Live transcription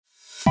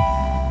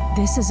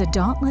This is a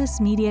Dauntless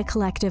Media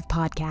Collective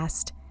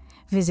podcast.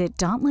 Visit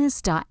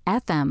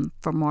dauntless.fm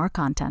for more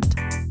content.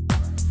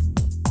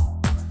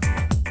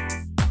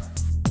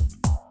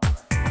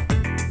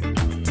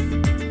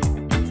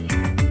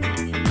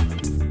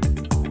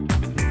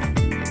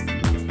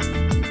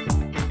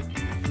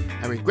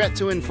 I regret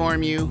to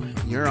inform you,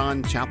 you're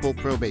on Chapel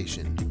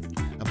Probation,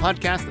 a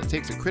podcast that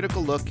takes a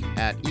critical look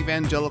at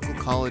evangelical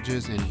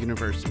colleges and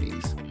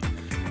universities.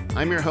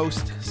 I'm your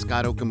host,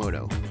 Scott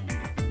Okamoto.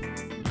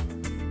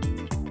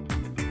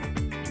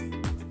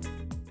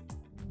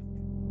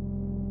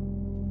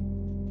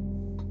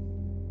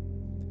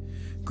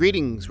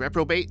 Greetings,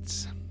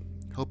 reprobates.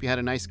 Hope you had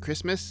a nice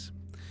Christmas.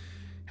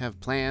 Have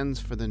plans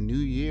for the new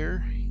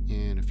year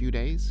in a few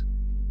days.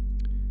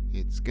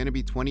 It's going to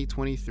be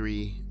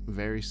 2023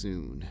 very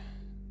soon.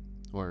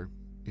 Or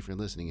if you're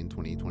listening in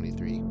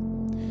 2023.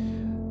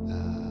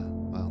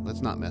 Well,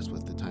 let's not mess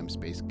with the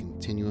time-space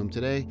continuum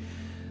today.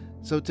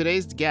 So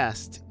today's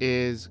guest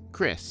is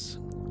Chris.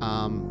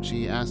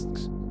 She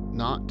asks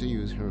not to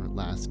use her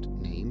last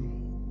name.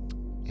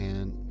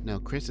 And now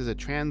Chris is a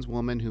trans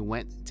woman who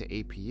went to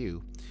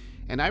APU.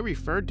 And I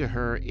referred to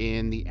her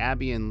in the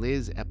Abby and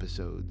Liz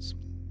episodes.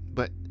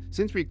 But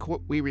since we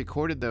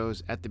recorded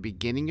those at the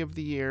beginning of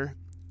the year,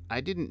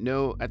 I didn't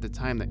know at the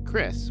time that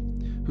Chris,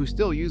 who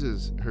still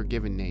uses her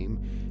given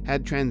name,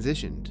 had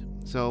transitioned.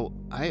 So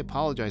I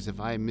apologize if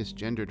I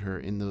misgendered her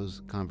in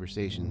those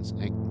conversations.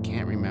 I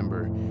can't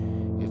remember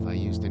if I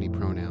used any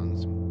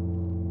pronouns.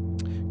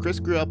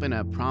 Chris grew up in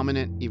a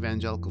prominent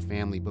evangelical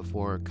family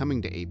before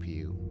coming to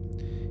APU,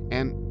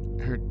 and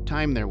her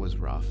time there was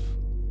rough.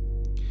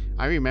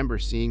 I remember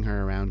seeing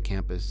her around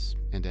campus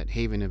and at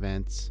Haven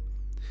events,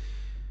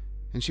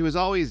 and she was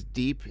always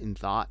deep in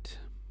thought.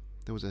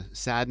 There was a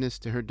sadness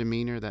to her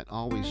demeanor that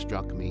always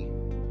struck me.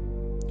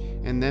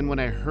 And then when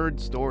I heard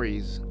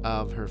stories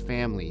of her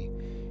family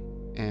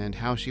and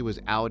how she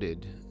was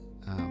outed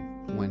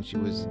when she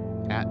was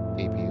at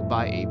APU,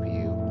 by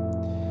APU,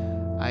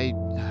 I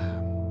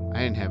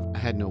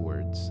had no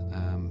words.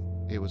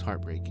 It was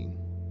heartbreaking.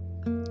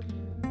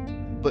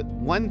 But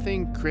one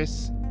thing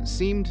Chris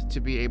seemed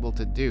to be able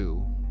to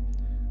do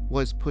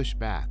was push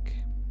back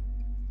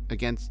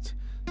against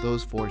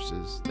those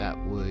forces that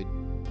would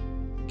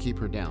keep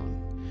her down.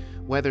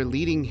 Whether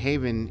leading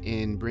Haven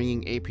in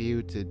bringing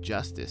APU to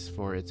justice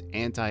for its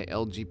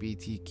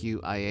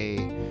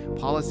anti-LGBTQIA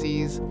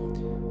policies,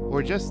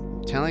 or just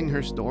telling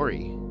her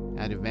story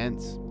at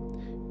events,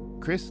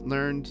 Chris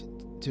learned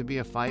to be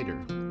a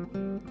fighter.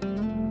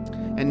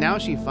 And now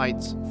she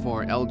fights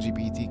for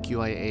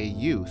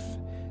LGBTQIA youth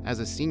as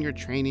a senior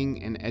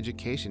training and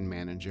education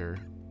manager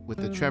with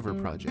the Trevor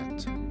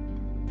Project.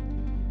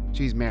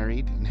 She's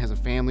married and has a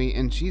family,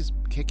 and she's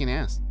kicking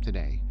ass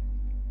today.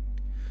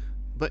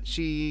 But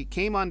she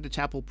came onto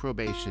Chapel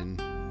Probation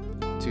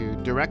to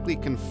directly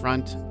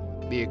confront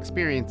the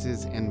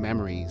experiences and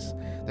memories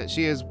that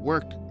she has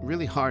worked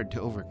really hard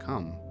to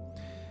overcome,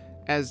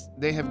 as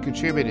they have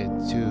contributed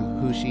to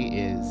who she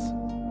is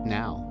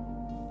now.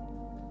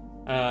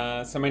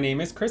 So my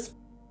name is Chris.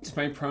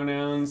 My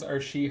pronouns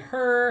are she,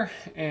 her,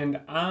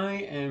 and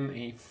I am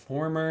a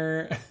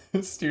former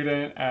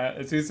student at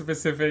Azusa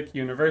Pacific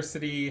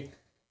University.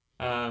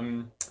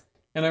 And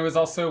I was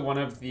also one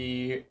of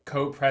the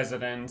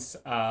co-presidents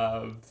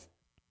of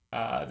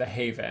the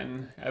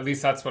Haven. At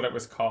least that's what it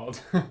was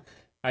called.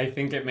 I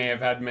think it may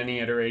have had many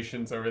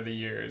iterations over the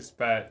years,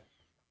 but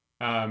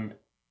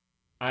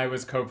I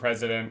was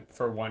co-president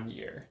for 1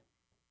 year.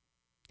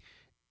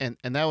 And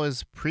that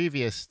was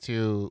previous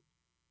to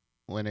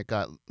when it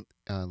got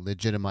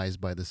legitimized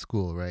by the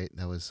school, right?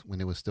 That was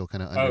when it was still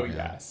kind of underground. Oh,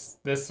 yes.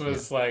 This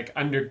was like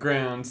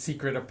underground,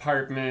 secret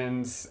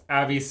apartments.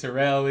 Abby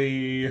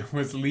Sorelli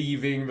was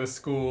leaving the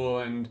school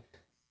and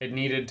it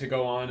needed to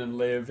go on and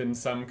live in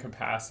some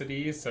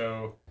capacity.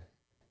 So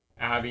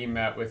Abby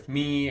met with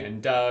me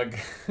and Doug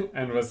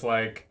and was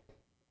like,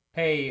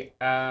 hey,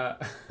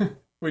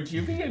 would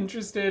you be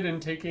interested in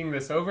taking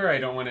this over? I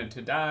don't want it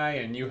to die,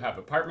 and you have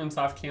apartments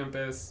off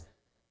campus.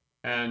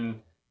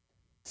 And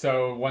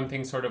so one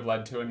thing sort of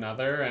led to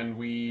another, and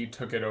we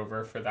took it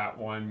over for that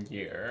 1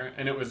 year.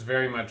 And it was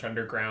very much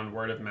underground,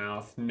 word of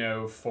mouth,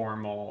 no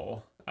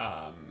formal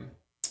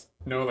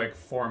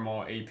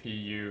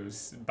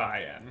APU's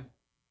buy-in.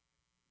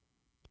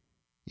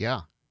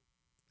 Yeah.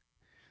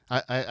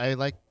 I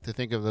like to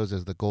think of those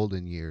as the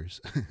golden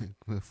years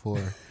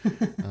before,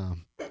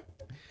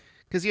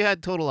 because you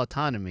had total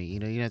autonomy. You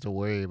didn't have to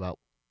worry about,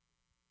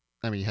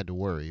 you had to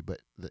worry,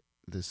 but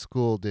the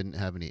school didn't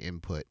have any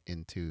input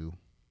into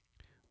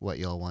what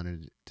y'all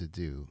wanted to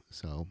do.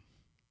 So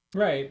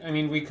right.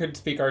 We could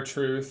speak our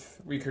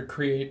truth. We could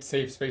create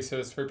safe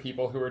spaces for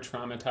people who are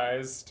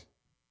traumatized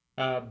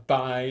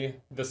by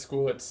the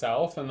school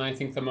itself. And I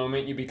think the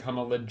moment you become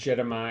a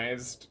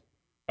legitimized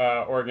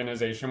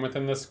organization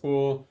within the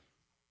school,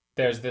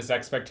 there's this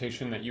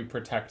expectation that you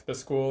protect the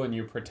school and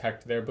you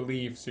protect their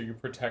beliefs or you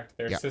protect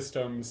their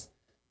systems.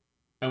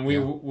 And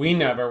we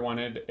never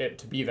wanted it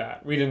to be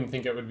that. We didn't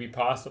think it would be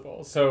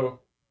possible. So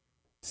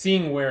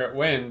seeing where it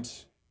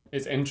went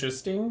is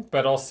interesting,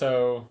 but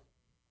also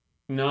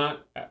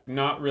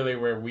not really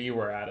where we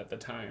were at the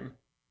time.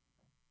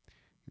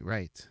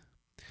 Right.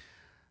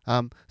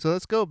 So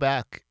let's go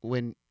back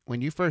when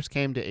you first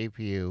came to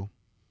APU.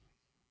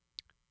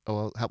 Oh,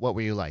 well, what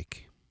were you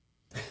like?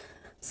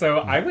 So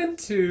I went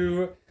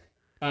to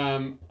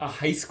a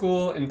high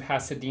school in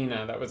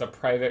Pasadena that was a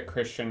private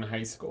Christian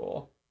high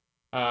school.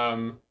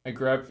 I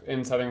grew up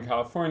in Southern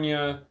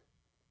California,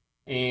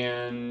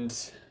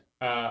 and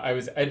I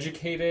was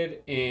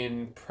educated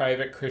in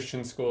private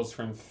Christian schools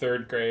from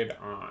third grade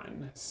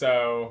on.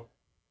 So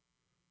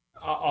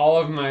all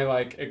of my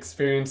like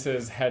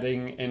experiences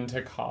heading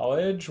into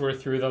college were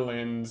through the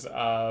lens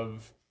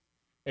of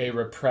a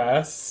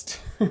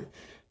repressed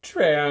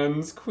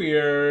trans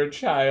queer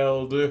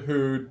child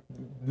who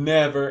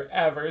never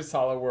ever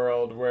saw a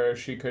world where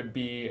she could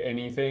be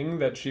anything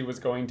that she was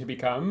going to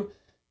become.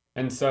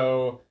 And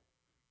so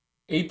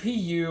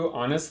APU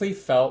honestly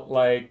felt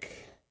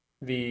like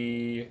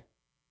the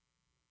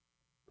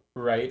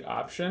right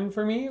option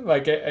for me.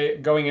 Like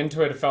going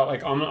into it, it felt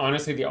like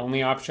honestly the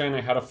only option.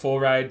 I had a full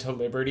ride to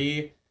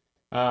Liberty.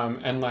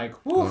 And like,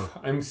 whew,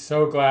 I'm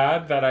so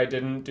glad that I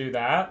didn't do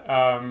that.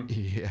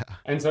 Yeah.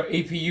 And so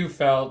APU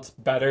felt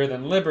better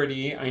than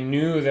Liberty. I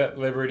knew that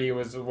Liberty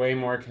was way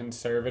more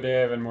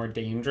conservative and more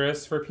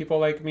dangerous for people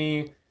like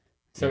me.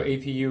 So Yeah.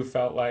 APU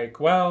felt like,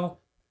 well,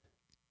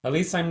 at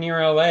least I'm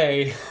near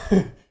LA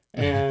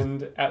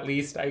and at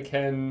least I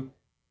can,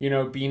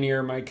 be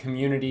near my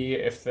community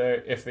if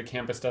the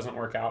campus doesn't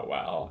work out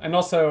well. And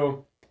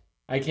also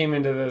I came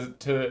into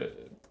to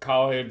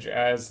college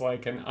as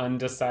like an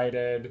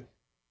undecided,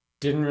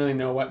 didn't really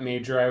know what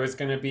major I was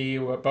going to be,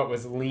 but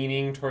was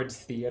leaning towards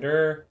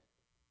theater.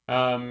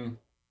 And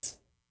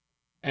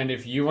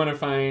if you want to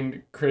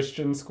find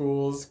Christian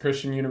schools,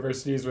 Christian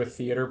universities with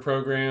theater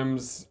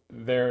programs,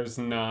 there's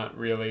not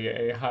really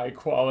a high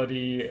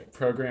quality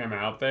program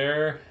out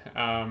there.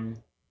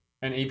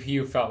 And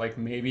APU felt like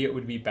maybe it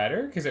would be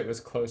better because it was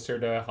closer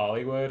to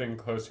Hollywood and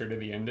closer to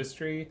the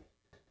industry.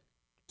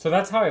 So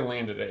that's how I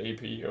landed at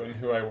APU and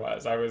who I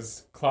was. I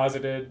was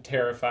closeted,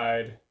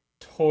 terrified,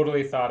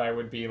 totally thought I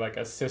would be like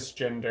a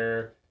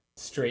cisgender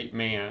straight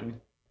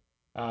man,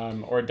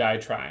 or die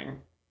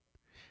trying.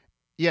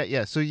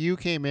 Yeah. So you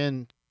came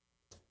in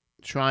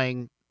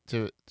trying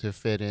to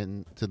fit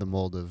into the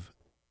mold of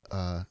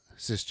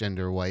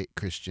cisgender white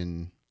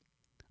Christian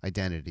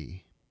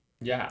identity.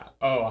 Yeah.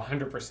 Oh,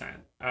 100%.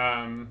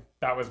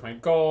 That was my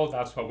goal.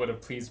 That's what would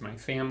have pleased my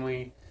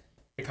family.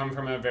 I come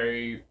from a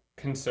very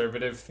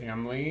conservative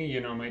family.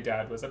 My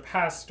dad was a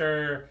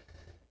pastor.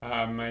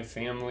 My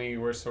family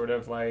were sort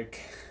of like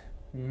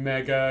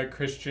mega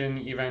Christian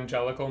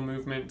evangelical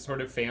movement sort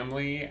of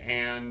family.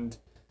 And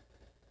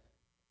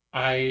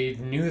I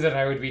knew that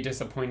I would be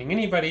disappointing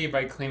anybody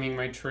by claiming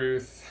my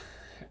truth.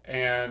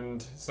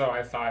 And so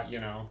I thought,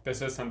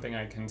 this is something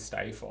I can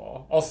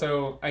stifle.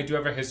 Also, I do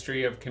have a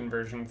history of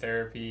conversion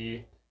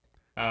therapy.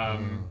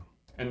 And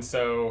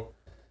so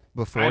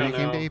Before you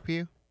came to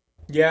APU?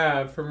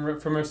 Yeah,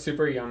 from a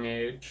super young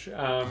age.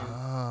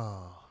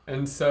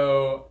 And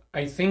so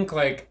I think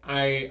like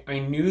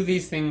I knew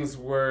these things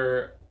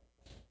were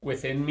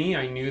within me.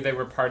 I knew they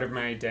were part of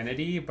my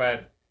identity,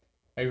 but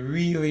I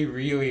really,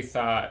 really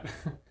thought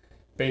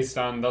based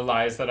on the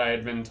lies that I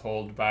had been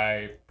told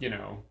by,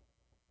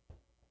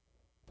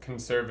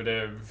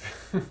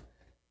 conservative,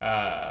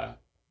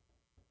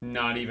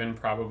 not even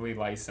probably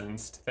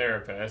licensed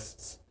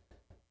therapists,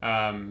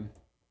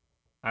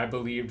 I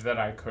believed that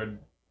I could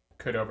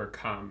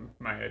overcome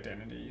my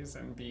identities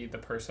and be the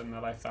person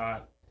that I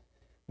thought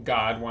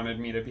God wanted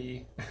me to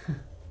be.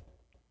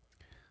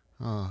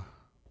 Oh.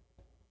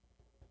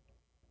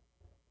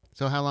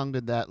 So how long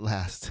did that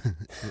last?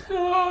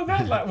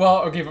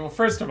 Well, okay, well,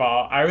 first of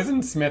all, I was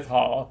in Smith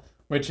Hall,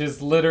 which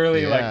is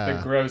literally like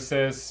the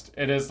grossest.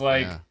 It is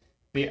like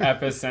the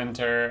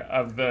epicenter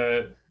of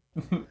the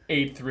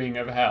eighth ring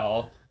of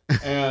hell.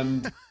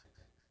 And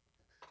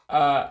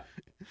I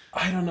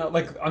don't know,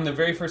 like on the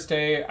very first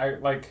day,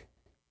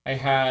 I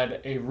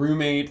had a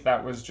roommate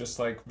that was just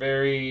like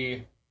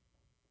very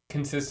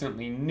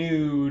consistently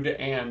nude,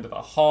 and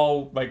the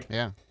hall, like,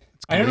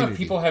 I don't know if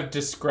people have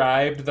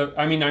described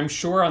I'm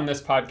sure on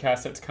this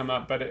podcast it's come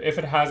up, but if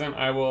it hasn't,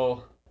 I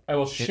will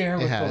share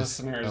with the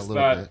listeners.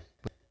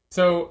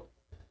 So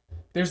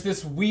there's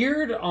this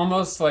weird,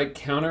 almost like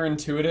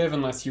counterintuitive,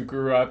 unless you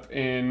grew up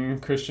in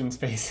Christian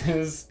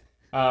spaces,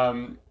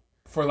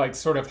 for like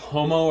sort of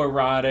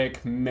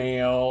homoerotic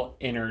male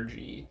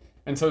energy.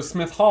 And so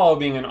Smith Hall,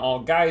 being an all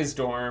guys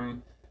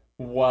dorm,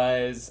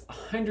 was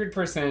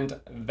 100%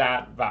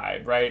 that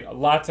vibe, right?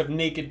 Lots of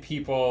naked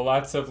people,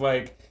 lots of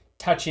like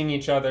touching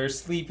each other,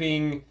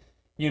 sleeping,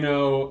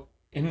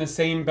 in the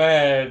same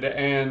bed,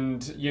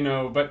 and,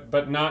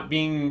 but not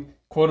being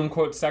quote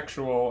unquote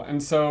sexual.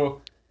 And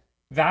so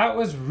that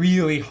was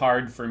really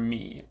hard for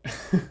me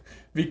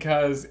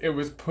because it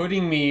was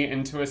putting me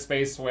into a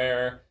space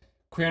where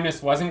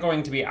queerness wasn't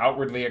going to be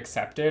outwardly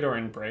accepted or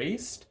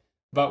embraced,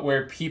 but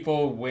where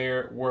people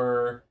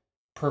were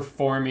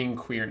performing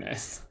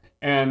queerness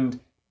and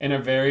in a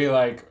very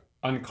like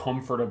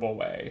uncomfortable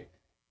way.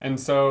 And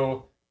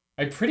so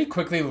I pretty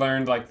quickly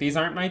learned like these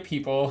aren't my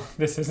people.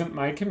 This isn't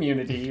my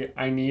community.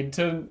 I need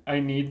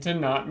to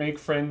not make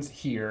friends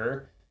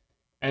here.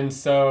 And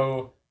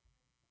so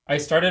I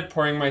started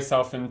pouring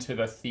myself into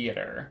the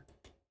theater.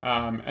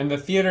 And the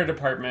theater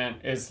department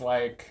is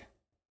like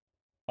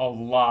a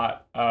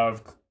lot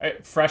of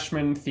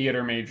freshman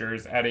theater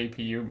majors at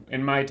APU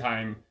in my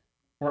time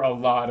were a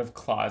lot of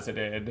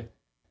closeted,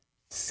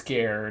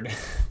 scared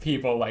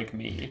people like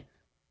me.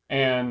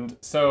 And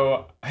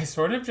so I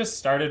sort of just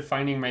started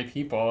finding my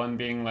people and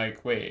being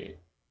like, wait,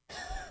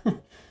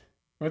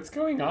 what's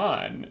going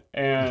on?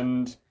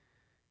 And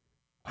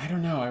I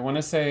don't know. I want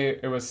to say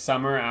it was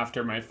summer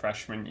after my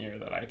freshman year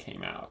that I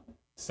came out.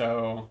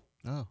 So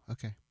Oh,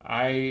 okay.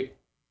 I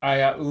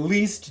at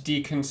least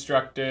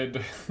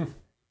deconstructed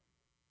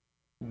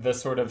the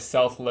sort of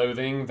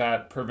self-loathing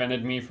that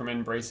prevented me from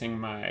embracing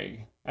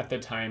my, at the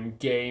time,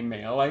 gay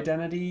male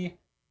identity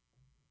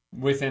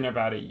within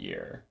about a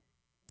year.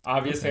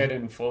 Obviously, I Okay.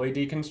 didn't fully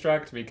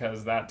deconstruct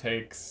because that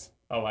takes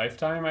a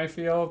lifetime, I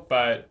feel,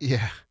 but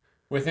Yeah.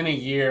 within a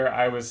year,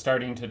 I was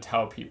starting to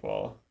tell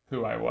people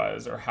who I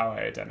was or how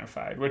I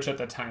identified, which at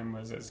the time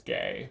was as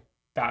gay.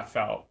 That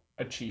felt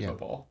Yeah.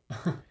 achievable.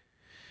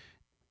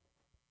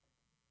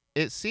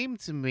 It seemed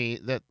to me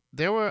that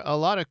there were a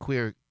lot of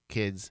queer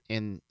kids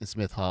in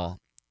Smith Hall.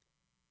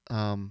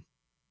 Um,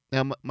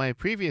 Now, my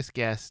previous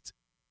guest,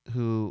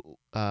 who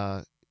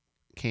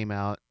came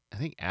out, I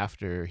think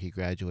after he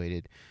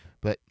graduated,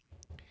 but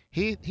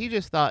he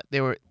just thought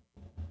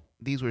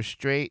these were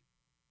straight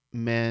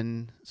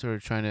men, sort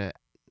of trying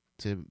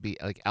to be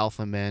like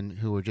alpha men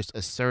who were just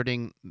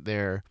asserting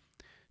their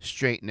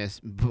straightness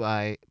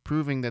by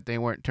proving that they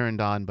weren't turned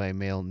on by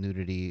male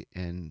nudity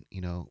and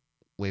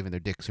waving their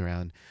dicks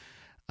around,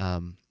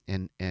 and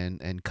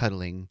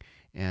cuddling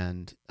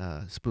and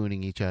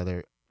spooning each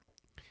other.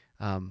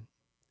 Um,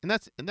 and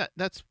that's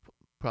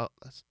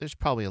there's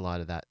probably a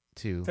lot of that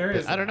too. There But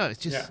is I don't know.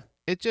 that. Yeah.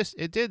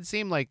 It did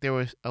seem like there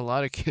was a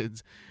lot of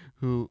kids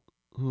who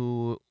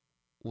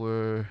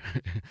were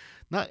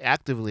not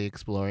actively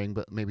exploring,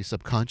 but maybe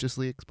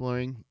subconsciously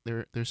exploring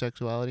their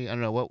sexuality. I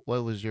don't know. What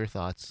was your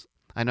thoughts?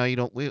 I know you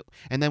don't.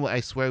 And then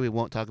I swear we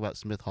won't talk about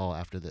Smith Hall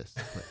after this.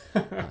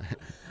 But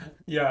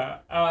Yeah.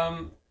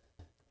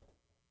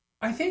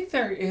 I think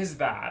there is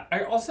that.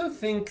 I also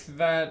think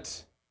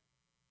that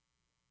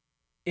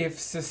if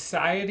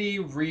society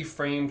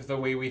reframed the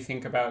way we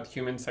think about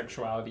human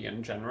sexuality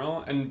in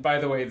general, and by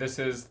the way, this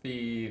is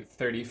the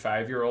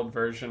 35-year-old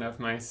version of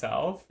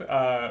myself,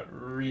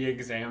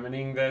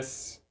 re-examining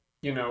this,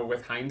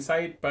 with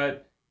hindsight,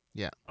 but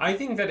yeah, I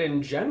think that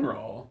in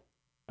general,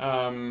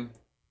 um,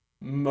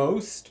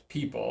 most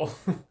people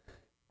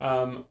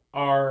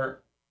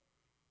are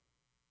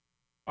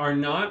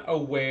not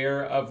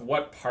aware of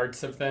what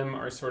parts of them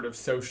are sort of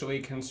socially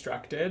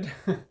constructed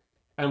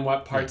and what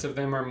yeah, parts of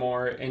them are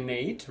more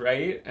innate,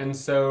 right? And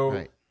so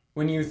right,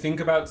 when you think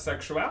about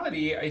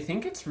sexuality, I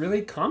think it's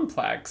really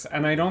complex.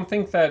 And I don't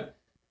think that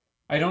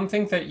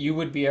you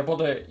would be able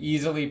to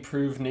easily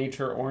prove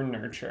nature or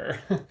nurture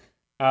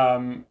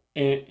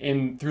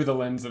in through the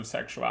lens of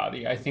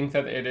sexuality. I think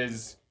that it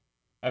is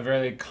a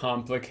very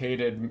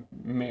complicated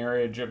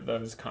marriage of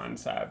those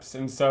concepts.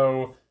 And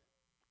so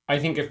I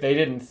think if they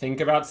didn't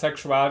think about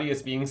sexuality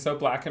as being so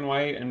black and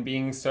white and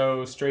being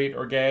so straight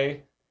or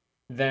gay,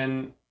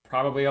 then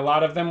probably a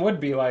lot of them would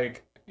be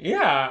like,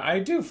 yeah, I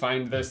do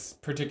find this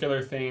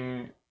particular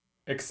thing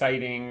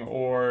exciting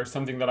or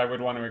something that I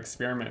would want to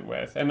experiment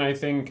with. And I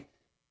think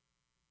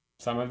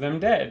some of them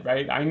did,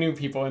 right? I knew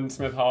people in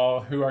Smith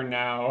Hall who are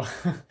now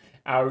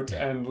out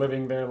and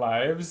living their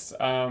lives.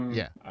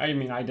 yeah, I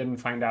mean, I didn't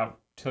find out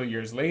till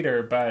years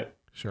later, but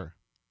sure,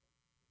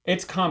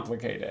 it's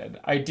complicated.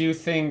 I do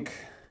think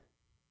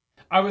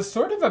I was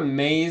sort of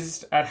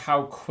amazed at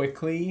how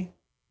quickly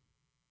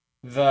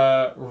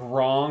the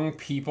wrong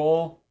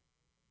people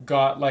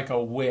got like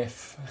a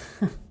whiff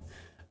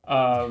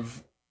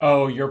of,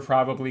 oh, you're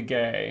probably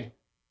gay.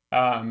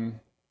 And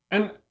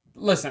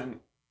listen,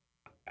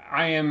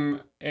 I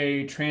am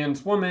a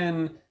trans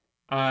woman.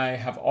 I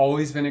have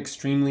always been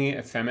extremely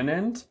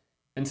effeminate.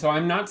 And so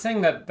I'm not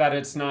saying that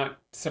it's not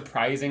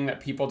surprising that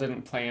people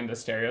didn't play into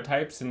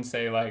stereotypes and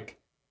say like,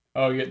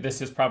 oh,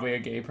 this is probably a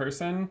gay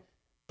person.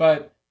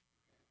 But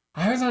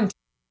I was on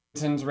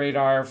Tyson's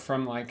radar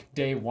from like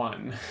day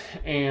one.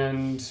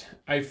 And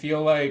I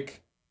feel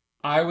like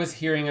I was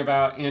hearing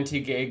about anti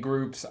gay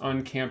groups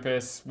on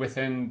campus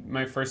within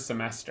my first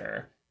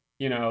semester.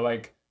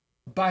 Like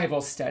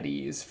Bible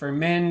studies for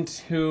men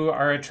who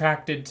are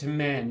attracted to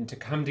men to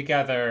come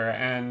together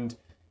and,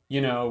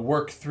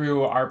 work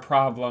through our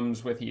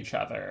problems with each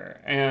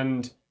other.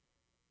 And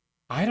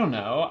I don't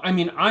know. I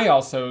mean, I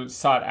also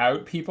sought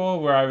out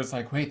people where I was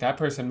like, wait, that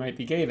person might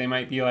be gay. They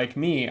might be like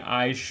me.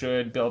 I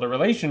should build a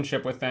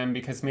relationship with them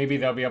because maybe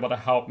they'll be able to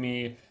help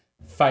me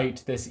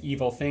fight this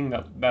evil thing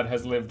that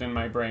has lived in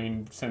my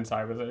brain since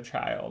I was a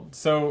child.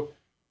 So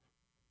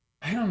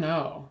I don't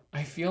know.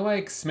 I feel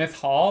like Smith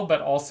Hall,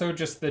 but also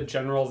just the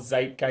general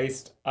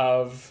zeitgeist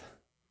of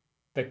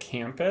the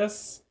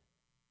campus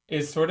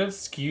is sort of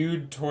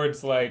skewed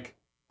towards like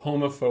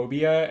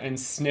homophobia and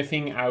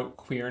sniffing out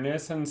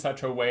queerness in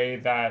such a way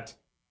that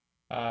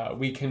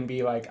we can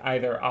be like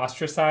either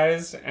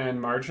ostracized and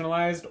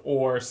marginalized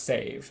or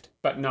saved,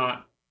 but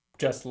not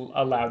just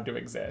allowed to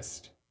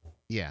exist.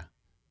 Yeah.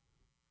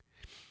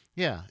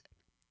 Yeah.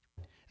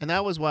 And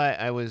that was why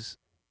I was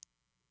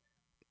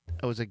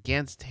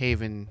against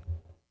Haven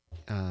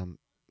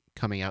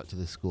coming out to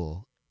the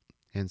school.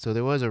 And so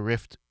there was a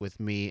rift with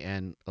me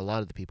and a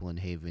lot of the people in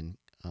Haven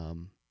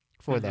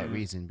for that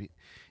reason.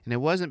 And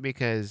it wasn't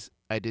because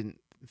I didn't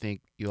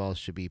think you all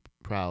should be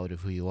proud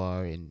of who you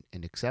are and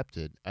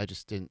accepted. I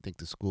just didn't think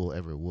the school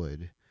ever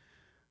would.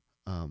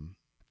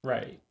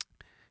 Right.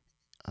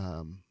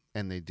 And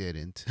they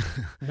didn't.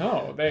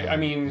 No,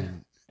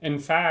 in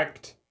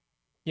fact,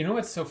 you know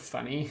what's so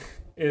funny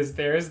is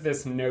there is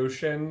this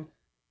notion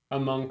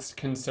amongst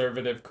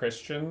conservative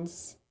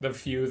Christians, the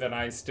few that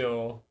I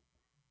still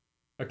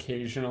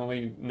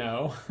occasionally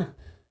know,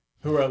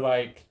 who are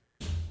like,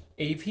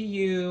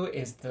 APU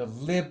is the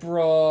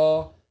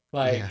liberal,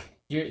 like,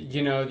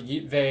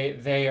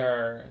 they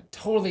are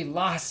totally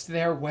lost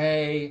their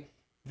way.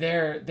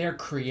 They're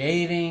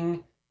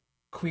creating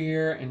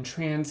queer and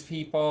trans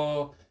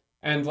people,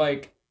 and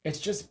like it's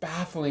just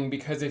baffling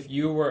because if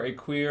you were a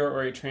queer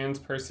or a trans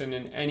person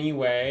in any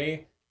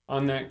way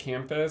on that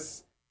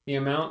campus, the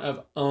amount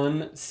of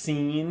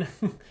unseen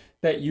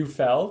that you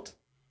felt.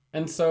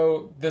 And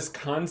so this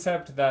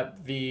concept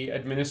that the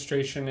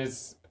administration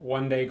is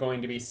one day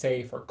going to be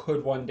safe or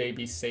could one day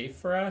be safe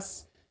for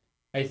us,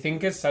 I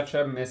think is such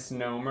a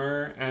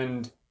misnomer.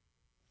 And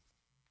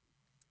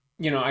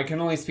I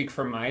can only speak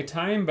for my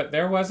time, but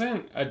there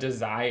wasn't a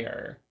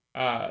desire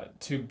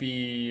to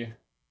be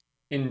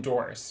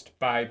endorsed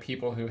by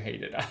people who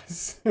hated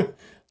us.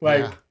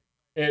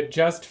 It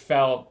just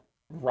felt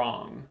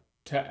wrong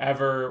to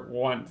ever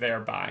want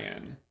their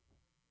buy-in.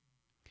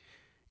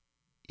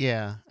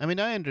 Yeah. I mean,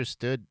 I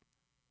understood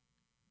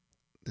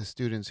the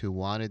students who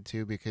wanted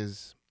to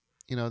because,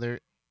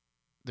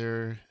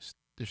 they're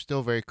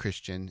still very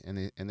Christian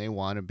and they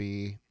want to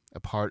be a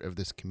part of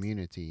this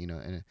community,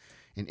 and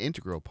an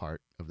integral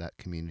part of that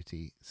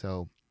community.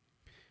 So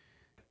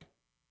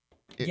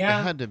it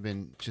had to have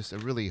been just a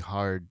really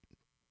hard,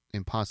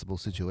 impossible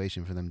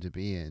situation for them to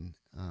be in.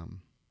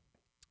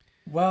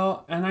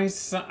 Well, and I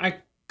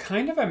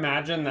kind of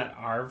imagine that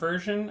our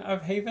version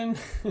of Haven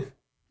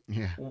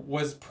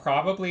was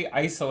probably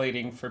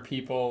isolating for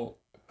people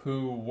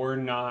who were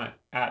not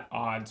at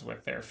odds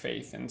with their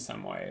faith in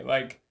some way.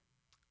 Like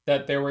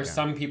that there were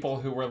some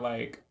people who were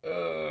like,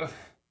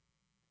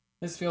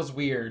 this feels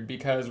weird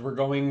because we're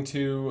going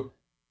to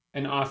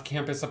an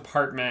off-campus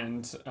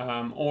apartment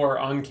or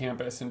on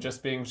campus and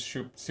just being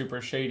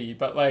super shady.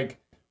 But like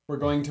we're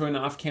going to an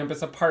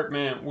off-campus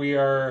apartment. We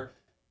are,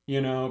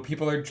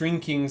 people are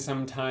drinking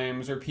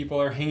sometimes or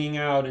people are hanging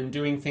out and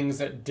doing things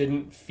that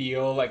didn't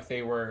feel like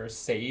they were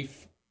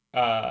safe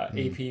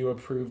APU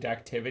approved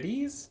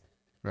activities.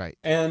 Right.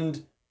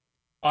 And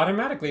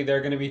automatically there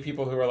are going to be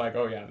people who are like,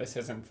 oh yeah, this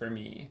isn't for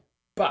me.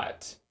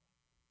 But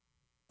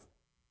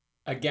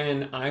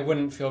again, I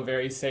wouldn't feel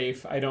very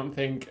safe, I don't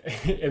think,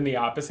 in the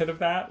opposite of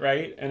that,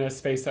 right? In a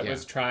space that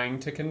was trying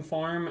to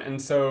conform.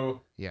 And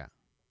so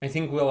I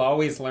think we'll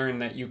always learn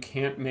that you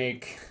can't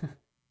make,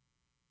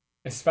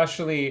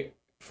 especially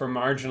for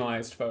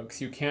marginalized folks,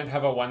 you can't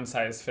have a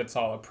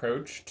one-size-fits-all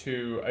approach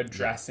to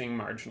addressing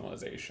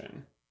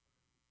marginalization.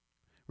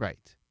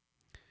 Right.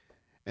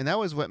 And that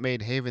was what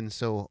made Haven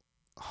so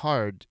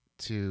hard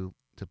to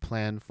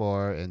plan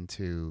for and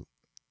to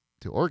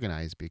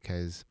organize,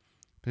 because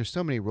there's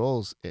so many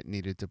roles it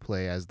needed to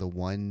play as the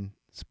one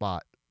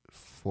spot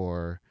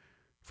for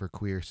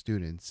queer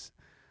students.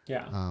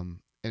 Yeah.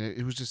 And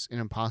it was just an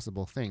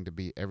impossible thing to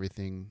be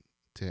everything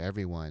to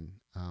everyone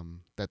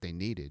that they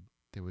needed.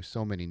 There were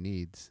so many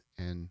needs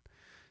and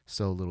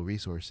so little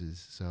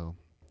resources. So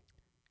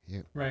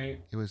it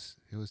was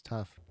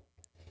tough.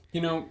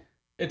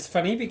 It's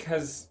funny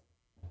because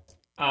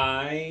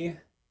I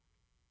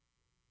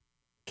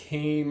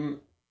came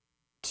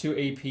to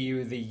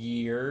APU the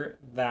year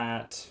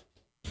that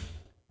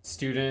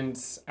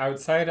students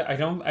outside,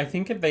 I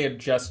think if they had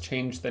just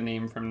changed the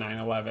name from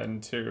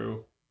 9/11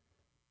 to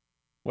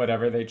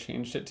whatever they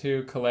changed it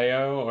to,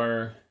 Kaleo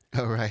or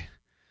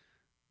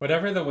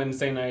whatever the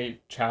Wednesday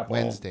night chapel.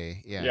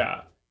 Wednesday,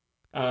 yeah.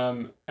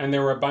 Yeah. And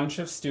there were a bunch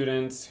of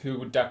students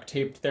who duct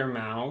taped their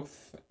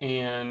mouth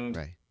and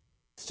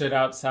stood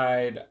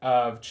outside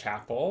of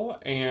chapel,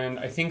 and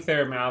I think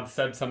their mouth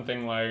said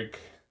something like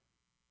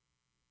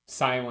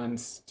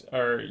silenced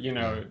or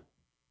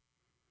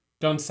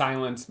don't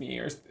silence me,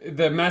 or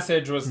the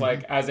message was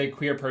like, as a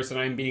queer person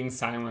I'm being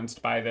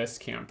silenced by this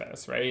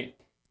campus, right?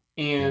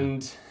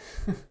 And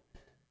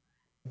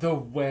the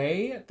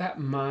way that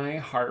my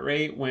heart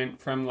rate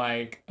went from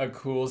like a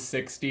cool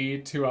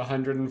 60 to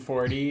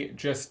 140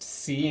 just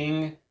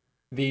seeing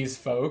these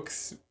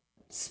folks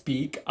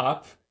speak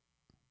up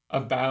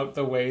about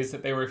the ways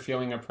that they were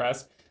feeling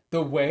oppressed,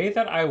 the way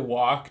that I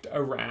walked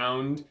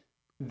around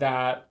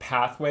that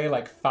pathway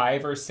like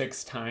 5 or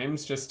 6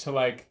 times just to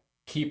like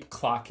keep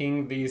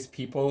clocking these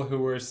people who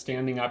were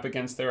standing up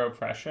against their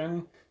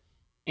oppression.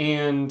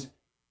 And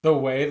the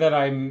way that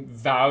I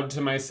vowed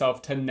to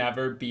myself to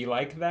never be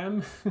like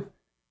them,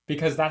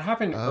 because that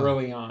happened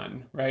early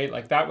on, right?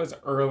 Like that was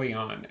early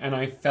on. And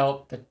I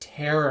felt the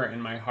terror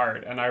in my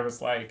heart. And I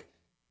was like,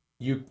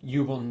 you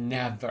will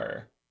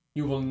never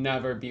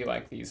be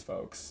like these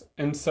folks.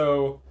 And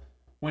so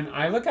when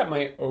I look at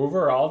my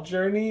overall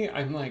journey,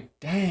 I'm like,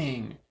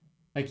 dang,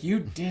 like you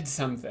did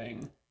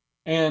something.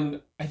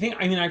 And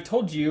I've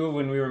told you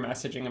when we were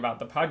messaging about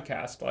the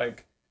podcast,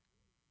 like,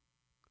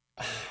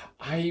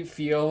 I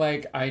feel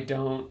like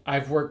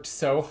I've worked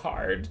so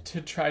hard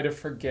to try to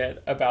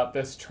forget about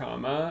this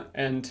trauma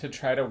and to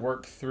try to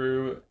work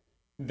through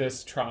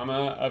this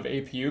trauma of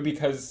APU,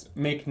 because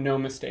make no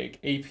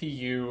mistake,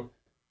 APU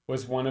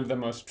was one of the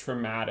most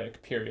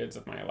traumatic periods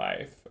of my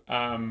life.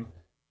 And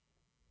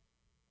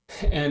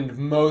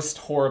most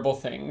horrible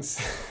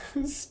things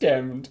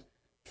stemmed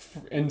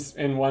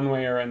in one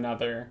way or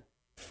another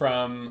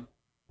from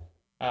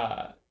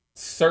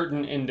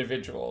certain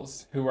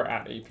individuals who were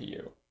at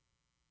APU.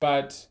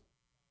 But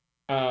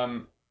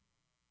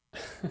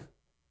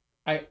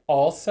I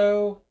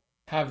also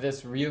have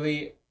this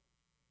really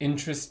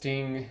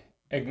interesting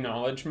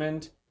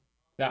acknowledgement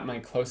that my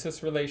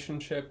closest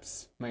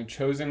relationships, my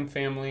chosen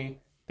family,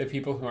 the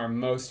people who are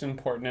most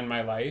important in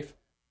my life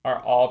are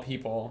all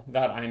people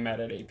that I met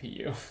at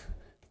APU.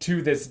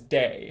 To this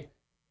day,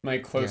 my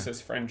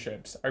closest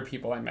friendships are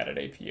people I met at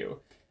APU.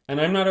 And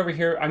I'm not over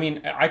here,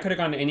 I could have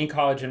gone to any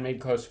college and made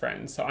close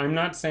friends. So I'm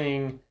not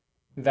saying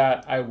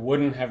that I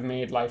wouldn't have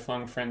made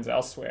lifelong friends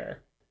elsewhere.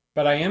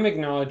 But I am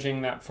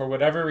acknowledging that for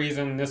whatever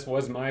reason, this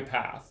was my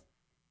path.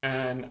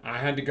 And I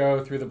had to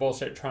go through the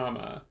bullshit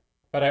trauma.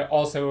 But I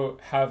also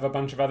have a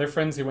bunch of other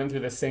friends who went through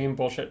the same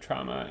bullshit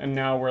trauma. And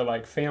now we're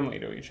like family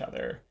to each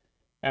other.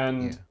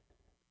 And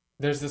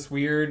there's this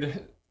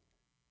weird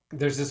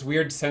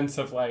sense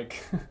of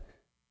like,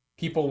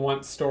 people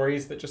want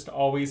stories that just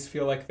always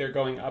feel like they're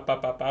going up,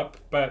 up, up, up.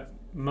 But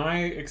my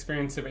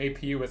experience of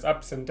APU was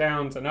ups and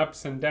downs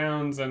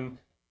and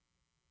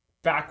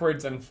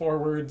backwards and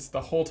forwards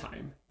the whole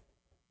time.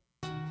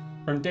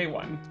 From day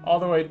one, all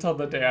the way till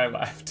the day I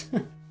left.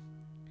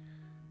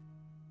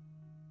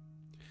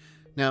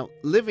 Now,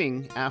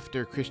 living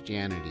after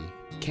Christianity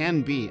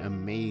can be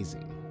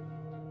amazing.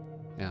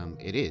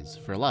 It is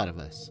for a lot of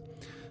us.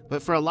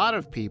 But for a lot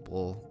of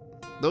people,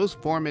 those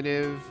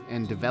formative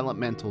and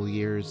developmental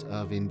years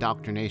of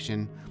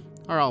indoctrination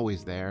are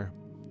always there,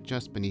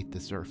 just beneath the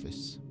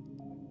surface.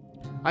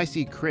 I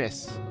see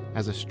Chris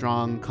as a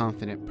strong,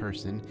 confident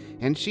person,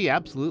 and she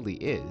absolutely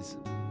is.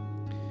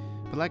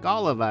 But like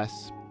all of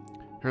us,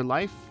 her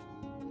life,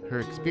 her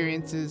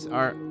experiences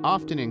are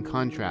often in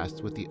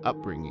contrast with the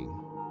upbringing.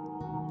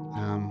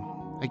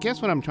 I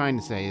guess what I'm trying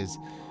to say is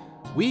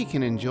we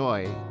can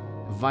enjoy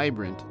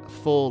vibrant,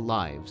 full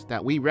lives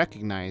that we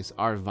recognize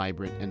are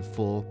vibrant and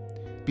full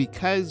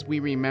because we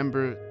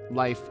remember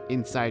life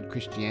inside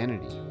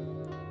Christianity,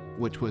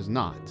 which was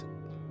not.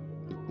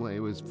 Well, it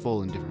was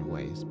full in different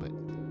ways, but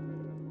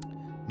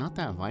not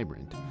that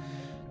vibrant.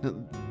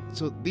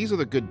 So these are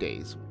the good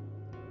days.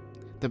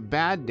 The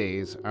bad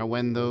days are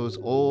when those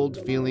old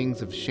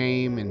feelings of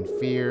shame and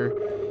fear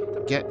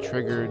get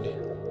triggered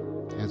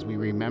as we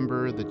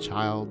remember the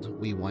child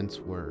we once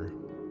were,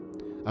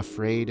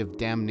 afraid of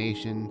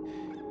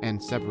damnation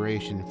and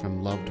separation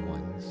from loved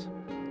ones.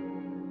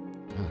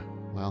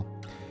 Well,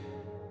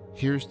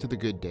 here's to the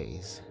good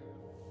days.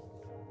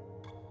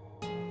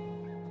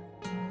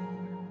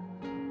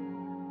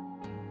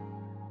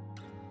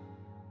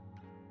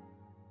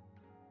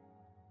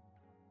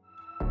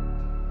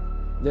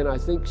 Then I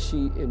think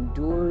she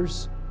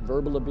endures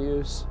verbal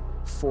abuse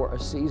for a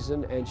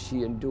season, and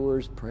she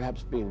endures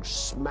perhaps being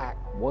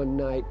smacked one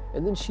night,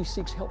 and then she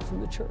seeks help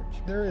from the church.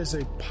 There is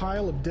a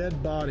pile of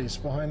dead bodies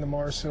behind the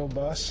Mars Hill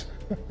bus,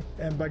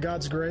 and by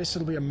God's grace,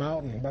 it'll be a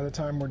mountain by the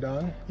time we're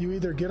done. You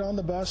either get on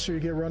the bus or you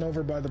get run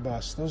over by the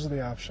bus. Those are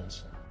the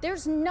options.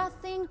 There's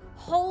nothing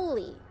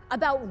holy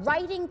about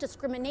writing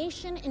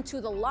discrimination into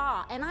the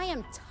law, and I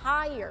am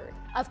tired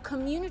of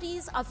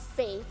communities of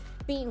faith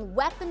being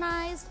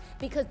weaponized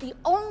because the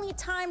only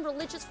time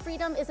religious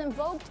freedom is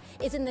invoked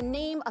is in the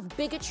name of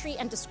bigotry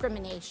and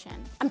discrimination.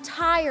 I'm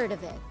tired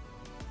of it.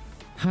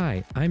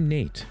 Hi, I'm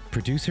Nate,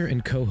 producer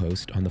and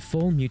co-host on the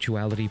Full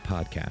Mutuality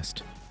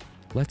podcast.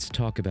 Let's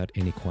talk about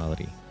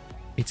inequality.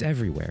 It's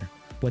everywhere.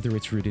 Whether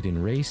it's rooted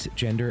in race,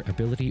 gender,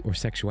 ability, or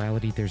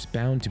sexuality, there's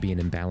bound to be an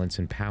imbalance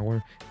in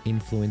power,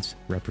 influence,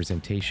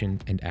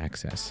 representation, and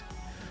access.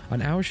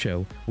 On our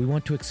show, we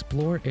want to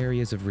explore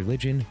areas of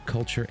religion,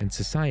 culture, and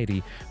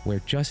society where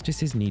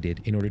justice is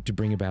needed in order to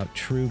bring about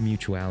true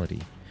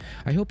mutuality.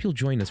 I hope you'll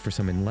join us for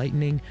some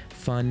enlightening,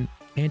 fun,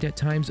 and at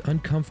times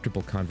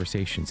uncomfortable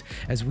conversations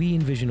as we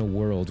envision a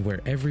world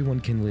where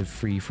everyone can live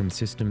free from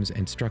systems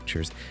and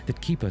structures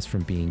that keep us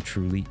from being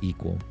truly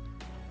equal.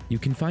 You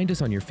can find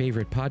us on your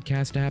favorite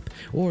podcast app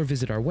or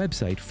visit our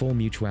website,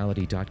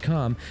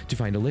 fullmutuality.com, to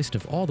find a list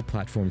of all the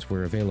platforms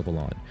we're available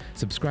on.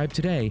 Subscribe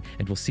today,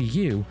 and we'll see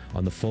you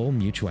on the Full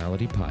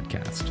Mutuality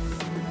podcast.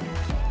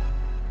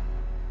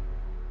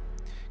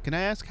 Can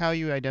I ask how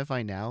you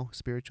identify now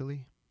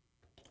spiritually?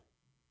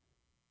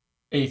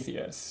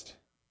 Atheist.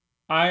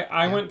 I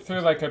Yeah. went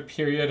through like a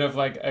period of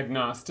like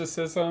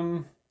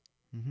agnosticism.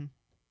 Mm-hmm.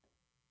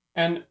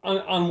 And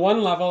on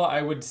one level,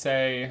 I would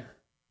say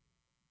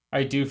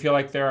I do feel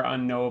like there are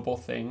unknowable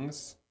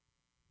things.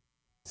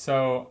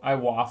 So I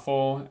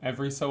waffle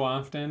every so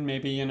often,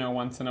 maybe,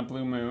 once in a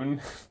blue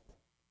moon,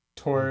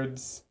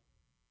 towards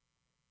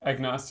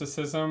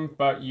agnosticism.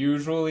 But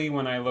usually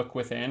when I look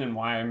within and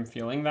why I'm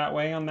feeling that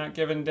way on that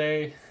given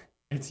day,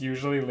 it's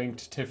usually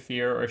linked to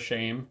fear or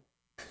shame.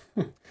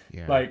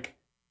 Yeah. Like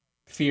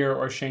fear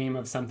or shame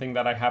of something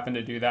that I happen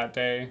to do that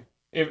day.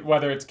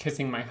 Whether it's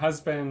kissing my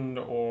husband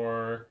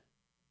or,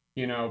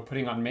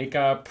 putting on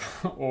makeup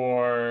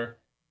or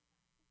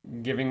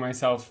giving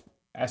myself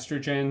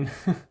estrogen.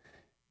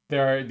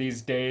 There are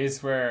these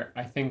days where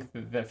I think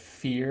that the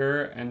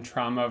fear and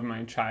trauma of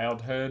my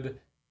childhood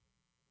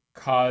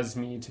cause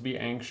me to be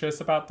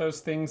anxious about those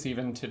things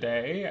even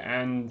today.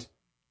 And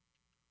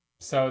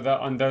so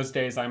on those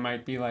days I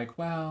might be like,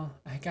 well,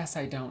 I guess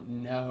I don't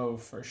know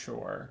for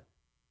sure.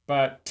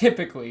 But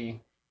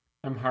typically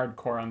I'm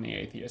hardcore on the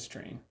atheist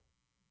train.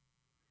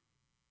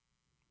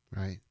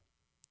 Right.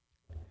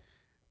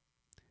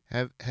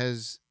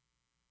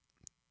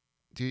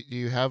 Do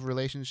you have a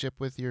relationship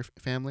with your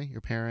family,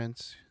 your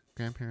parents,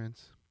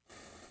 grandparents?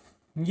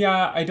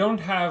 Yeah, I don't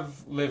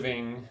have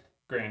living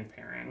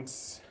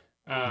grandparents.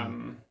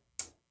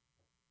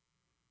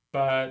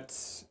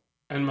 But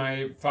and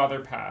my father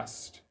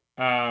passed.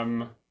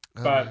 Oh,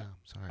 But yeah.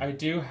 Sorry. I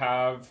do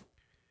have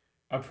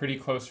a pretty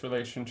close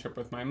relationship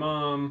with my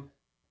mom.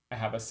 I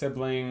have a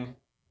sibling.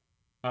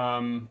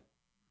 And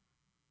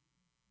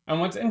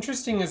what's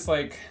interesting is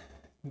like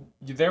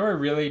there were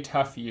really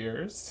tough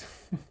years.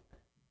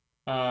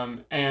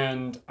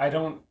 And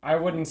I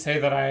wouldn't say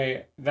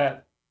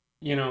that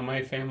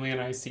my family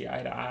and I see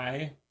eye to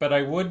eye, but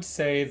I would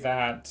say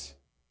that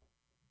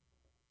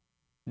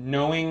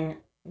knowing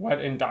what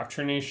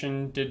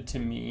indoctrination did to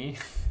me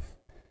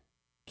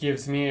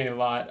gives me a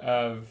lot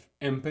of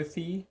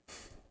empathy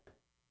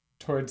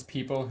towards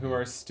people who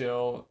are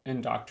still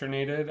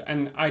indoctrinated.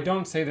 And I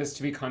don't say this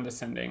to be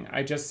condescending.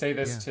 I just say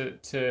this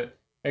to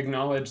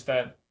acknowledge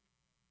that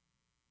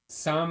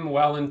some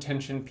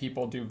well-intentioned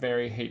people do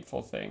very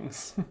hateful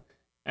things.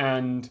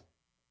 And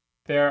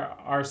there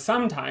are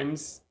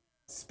sometimes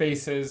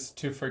spaces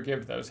to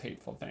forgive those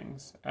hateful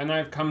things. And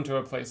I've come to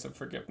a place of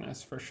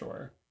forgiveness for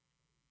sure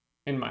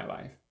in my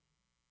life.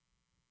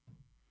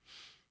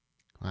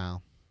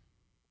 Wow.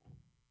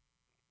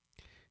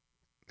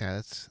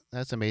 Yeah,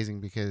 that's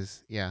amazing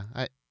because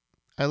I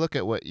look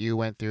at what you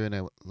went through and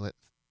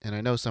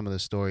I know some of the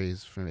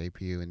stories from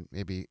APU and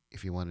maybe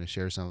if you wanted to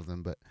share some of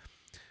them, but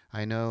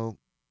I know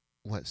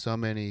what so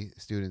many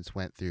students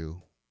went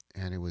through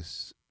and it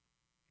was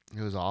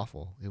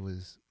awful. It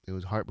was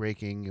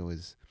heartbreaking. It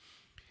was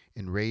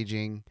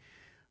enraging.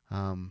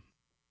 And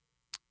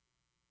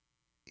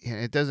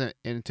it doesn't,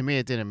 and to me,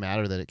 it didn't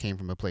matter that it came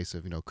from a place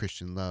of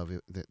Christian love.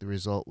 The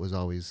result was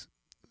always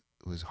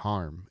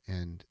harm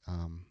and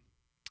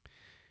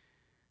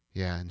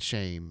and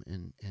shame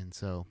and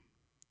so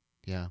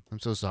I'm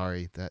so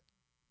sorry that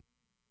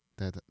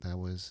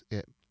was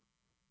it.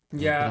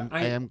 Yeah, but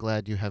I am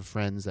glad you have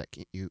friends that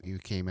you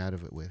came out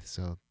of it with.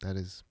 So that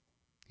is,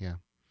 yeah.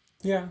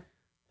 Yeah.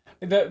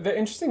 The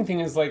interesting thing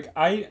is like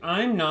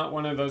I'm not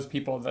one of those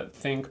people that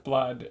think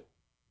blood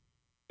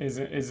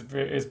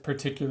is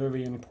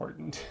particularly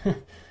important.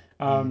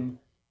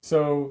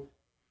 So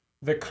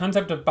the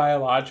concept of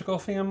biological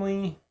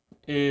family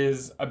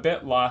is a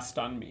bit lost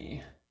on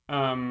me.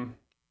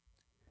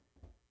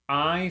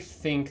 I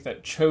think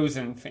that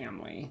chosen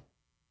family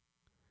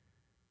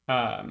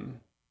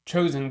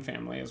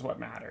is what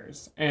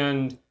matters.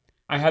 And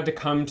I had to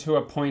come to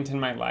a point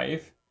in my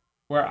life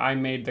where I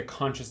made the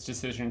conscious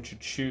decision to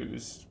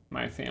choose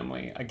my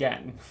family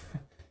again.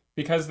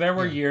 Because there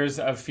were years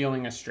of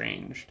feeling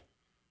estranged,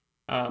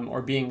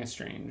 or being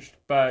estranged.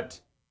 But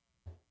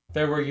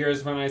there were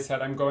years when I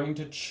said, I'm going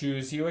to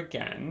choose you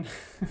again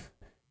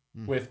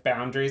with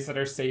boundaries that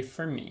are safe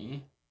for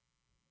me.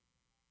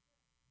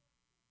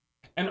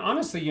 And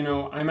honestly,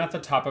 I'm at the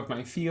top of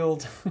my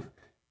field.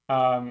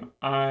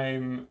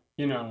 I'm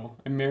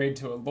married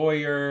to a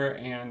lawyer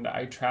and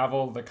I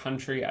travel the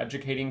country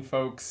educating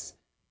folks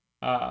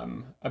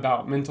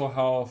about mental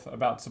health,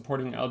 about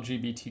supporting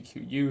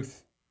LGBTQ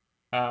youth.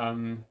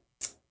 And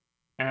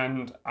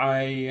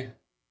I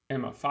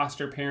am a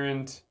foster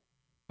parent,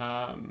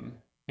 and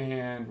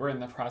we're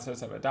in the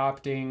process of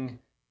adopting.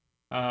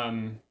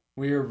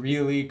 We are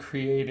really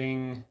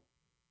creating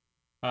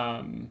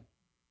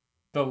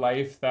the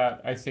life that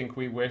I think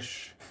we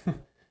wish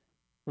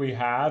we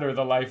had, or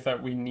the life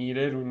that we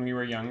needed when we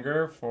were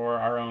younger for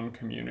our own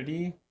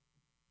community.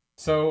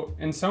 So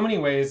in so many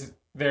ways,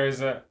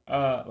 there's a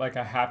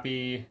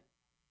happy,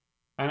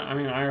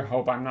 I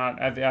hope I'm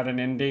not at an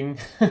ending,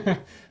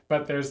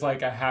 but there's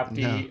like a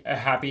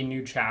happy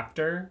new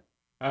chapter.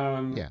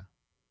 And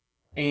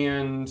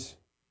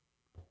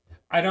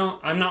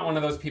I'm not one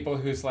of those people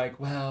who's like,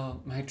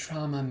 well, my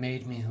trauma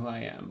made me who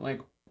I am.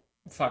 Like,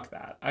 fuck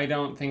that. I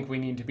don't think we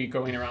need to be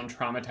going around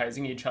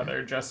traumatizing each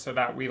other just so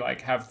that we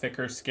like have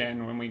thicker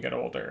skin when we get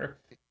older.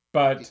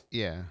 But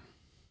Yeah.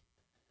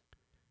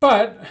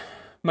 but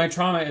my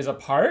trauma is a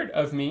part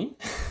of me.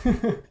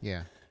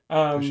 Yeah.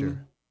 For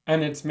sure.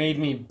 And it's made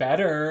me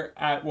better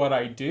at what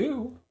I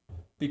do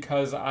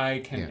because I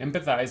can Yeah.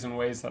 empathize in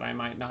ways that I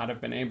might not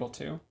have been able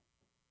to.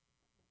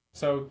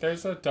 So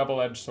there's a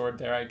double-edged sword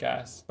there, I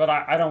guess. But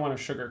I don't want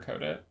to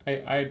sugarcoat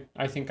it.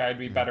 I think I'd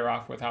be better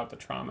off without the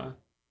trauma.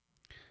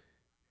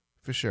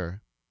 For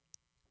sure.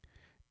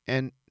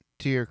 And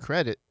to your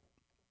credit,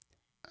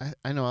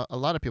 I know a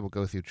lot of people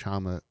go through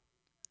trauma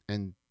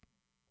and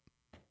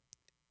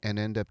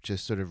end up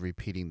just sort of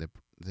repeating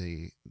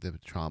the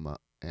trauma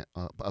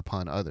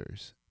upon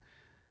others.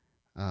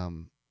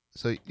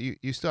 So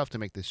you still have to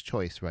make this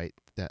choice, right?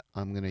 That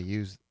I'm going to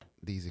use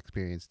these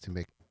experiences to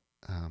make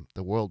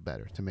the world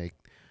better, to make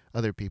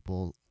other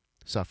people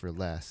suffer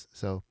less.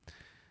 So,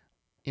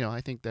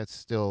 I think that's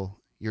still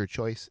your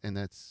choice, and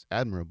that's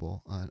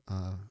admirable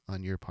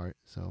on your part.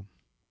 So,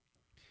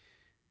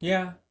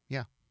 Yeah.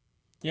 yeah.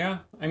 Yeah.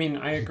 I mean,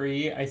 I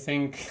agree. I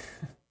think,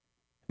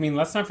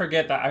 let's not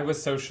forget that I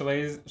was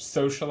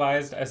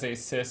socialized as a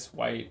cis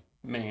white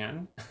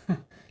man.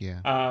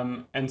 Yeah.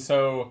 And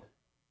so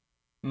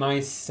my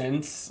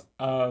sense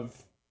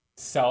of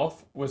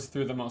self was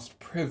through the most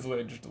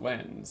privileged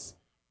lens.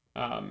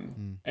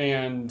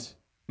 And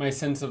my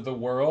sense of the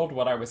world,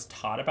 what I was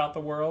taught about the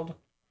world,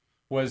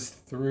 was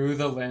through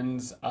the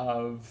lens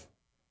of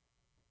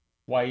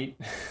white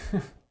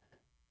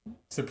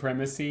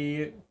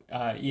supremacy,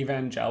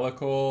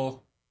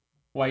 evangelical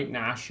white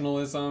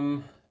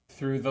nationalism,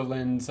 through the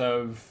lens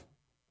of,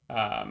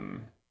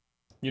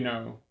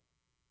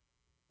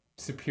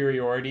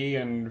 superiority,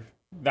 and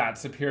that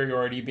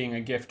superiority being a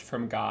gift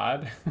from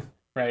God,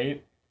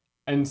 right?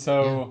 And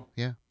so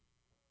Yeah.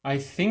 I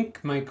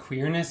think my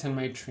queerness and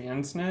my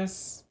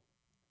transness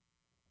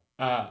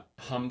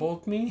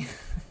humbled me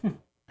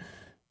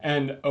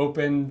and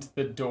opened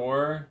the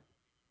door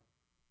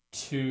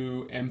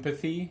to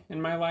empathy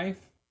in my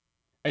life.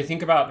 I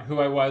think about who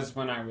I was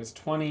when I was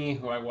 20,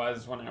 who I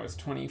was when I was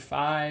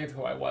 25,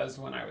 who I was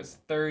when I was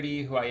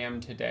 30, who I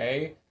am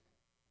today.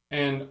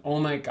 And oh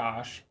my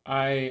gosh,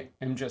 I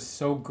am just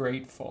so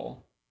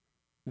grateful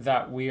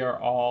that we are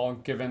all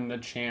given the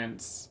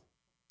chance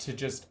to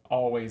just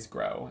always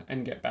grow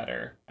and get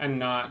better and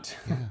not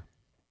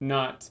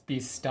not be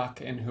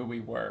stuck in who we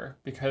were,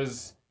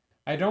 because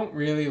I don't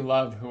really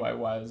love who I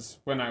was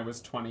when I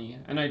was 20,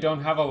 and I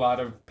don't have a lot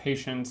of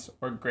patience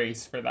or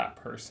grace for that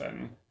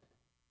person.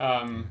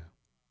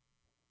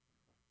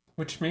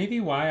 Which may be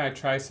why I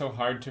try so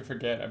hard to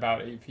forget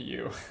about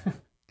APU.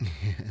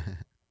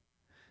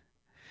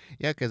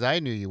 Yeah, because I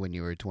knew you when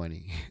you were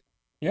 20.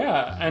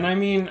 Yeah, and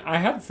I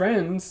had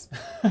friends,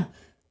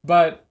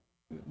 but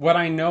what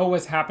I know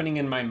was happening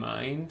in my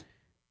mind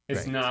is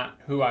Right. not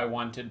who I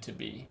wanted to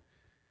be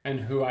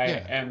and who I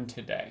am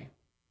today.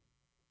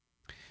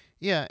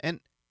 Yeah, and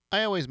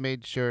I always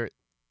made sure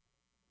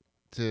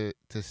to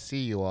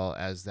see you all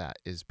as that,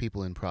 is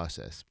people in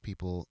process.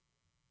 People,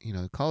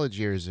 college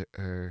years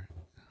are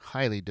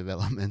highly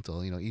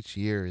developmental. Each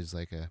year is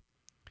like a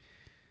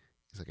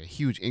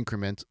huge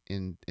increment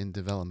in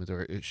development,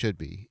 or it should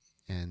be.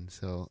 And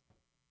so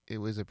it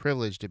was a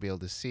privilege to be able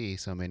to see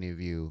so many of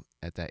you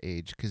at that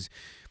age, because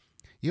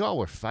you all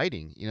were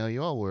fighting.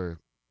 You all were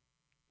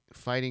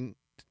fighting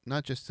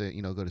not just to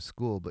go to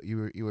school, but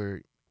you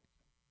were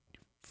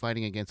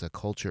fighting against a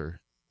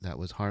culture that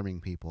was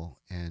harming people,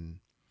 and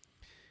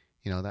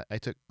that I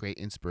took great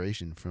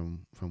inspiration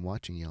from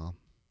watching y'all.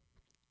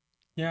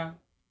 Yeah.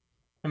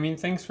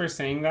 Thanks for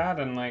saying that.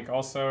 And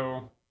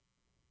also,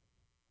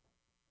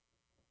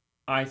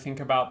 I think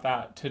about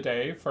that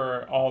today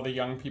for all the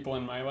young people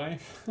in my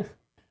life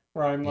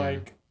where I'm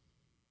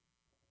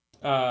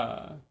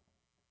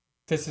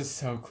this is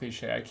so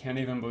cliche. I can't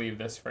even believe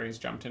this phrase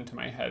jumped into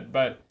my head,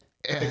 but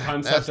the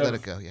concept let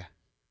it go. Yeah.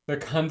 The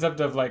concept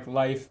of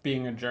life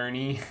being a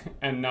journey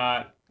and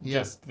not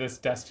just this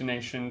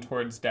destination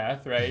towards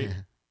death, right?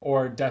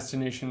 Or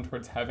destination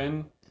towards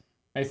heaven.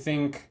 I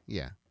think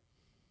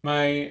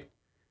my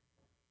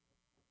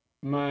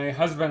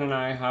husband and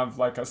I have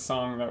a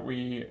song that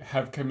we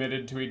have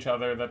committed to each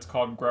other that's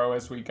called Grow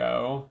As We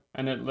Go.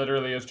 And it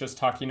literally is just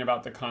talking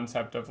about the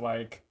concept of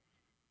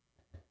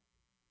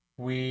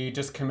we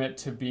just commit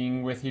to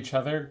being with each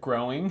other,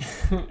 growing,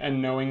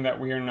 and knowing that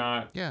we are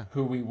not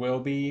who we will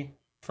be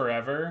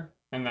forever,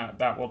 and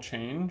that will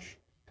change.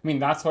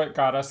 That's what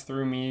got us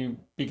through me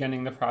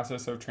beginning the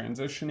process of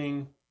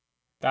transitioning.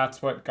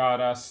 That's what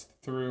got us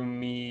through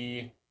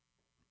me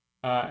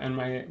and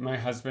my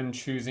husband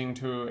choosing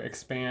to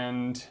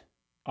expand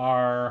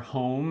our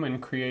home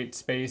and create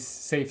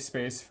safe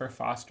space for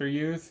foster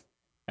youth.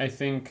 I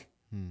think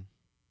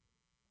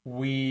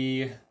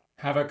we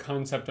have a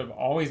concept of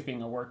always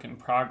being a work in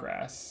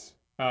progress.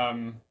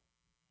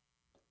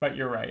 But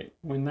you're right.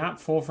 When that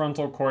full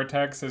frontal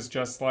cortex is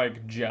just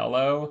like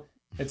jello,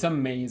 it's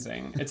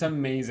amazing. It's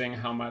amazing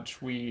how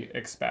much we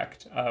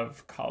expect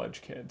of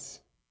college kids.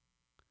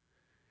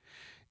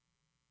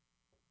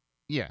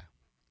 yeah,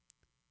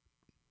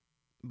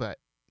 but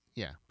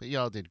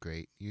y'all did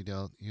great.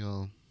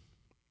 You'll.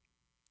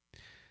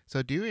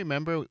 So do you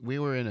remember we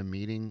were in a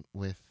meeting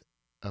with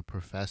a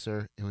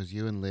professor? It was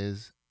you and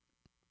Liz.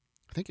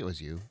 I think it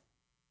was you.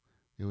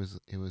 It was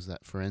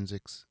that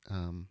forensics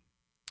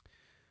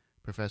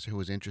professor who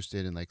was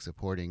interested in like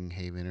supporting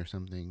Haven or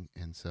something,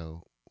 and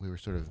so we were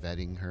sort of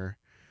vetting her.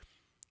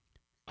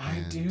 I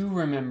And do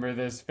remember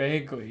this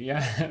vaguely,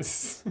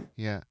 yes.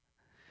 yeah,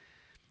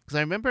 because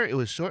I remember it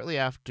was shortly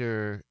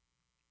after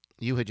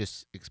you had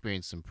just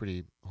experienced some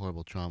pretty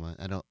horrible trauma.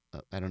 I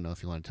don't know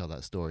if you want to tell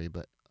that story,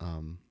 but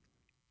you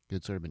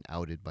had sort of been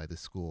outed by the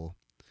school.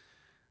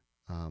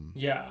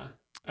 Yeah.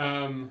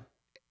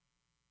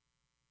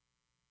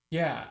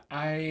 Yeah,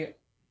 I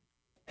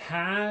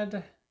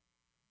had,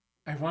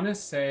 I want to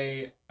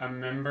say, a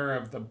member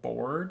of the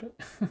board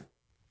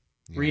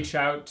reach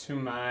out to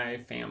my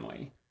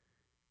family.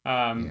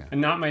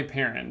 And not my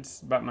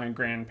parents, but my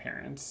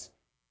grandparents,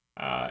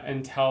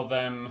 and tell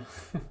them,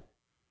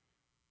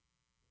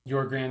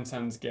 your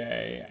grandson's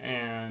gay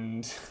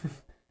and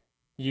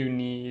you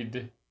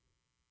need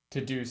to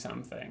do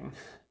something.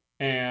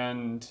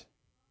 And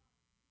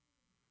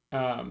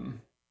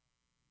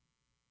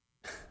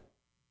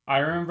I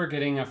remember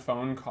getting a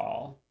phone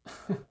call.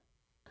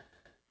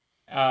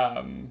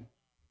 I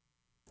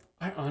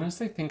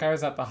honestly think I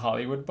was at the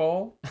Hollywood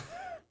Bowl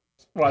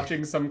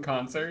watching some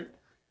concert.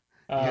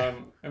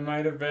 It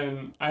might have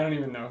been, I don't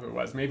even know who it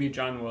was, maybe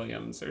John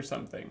Williams or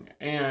something.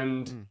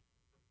 And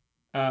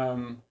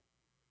I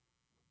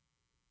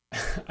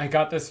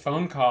got this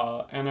phone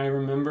call, and I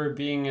remember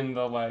being in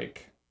the,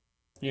 like,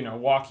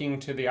 walking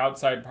to the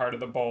outside part of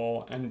the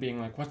bowl and being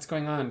like, what's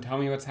going on? Tell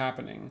me what's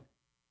happening.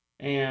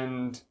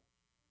 And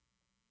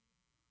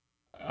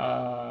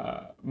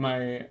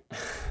my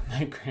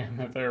my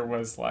grandmother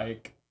was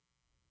like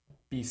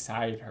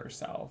beside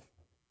herself.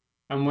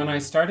 And when I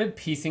started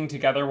piecing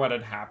together what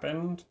had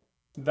happened,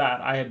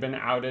 that I had been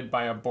outed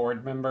by a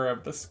board member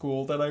of the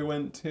school that I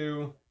went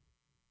to,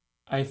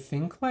 I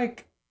think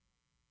I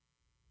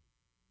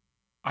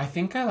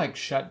like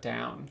shut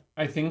down.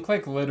 I think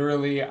like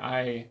literally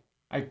I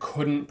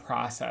couldn't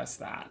process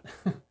that.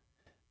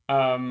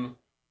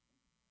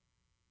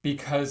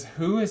 Because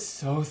who is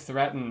so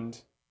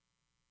threatened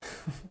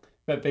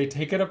that they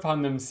take it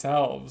upon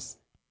themselves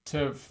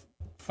to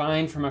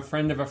find from a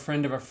friend of a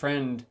friend of a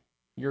friend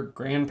your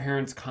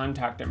grandparents'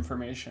 contact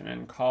information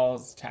and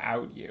calls to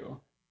out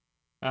you.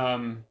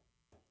 And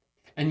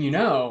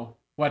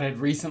what had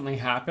recently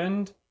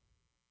happened?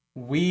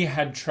 We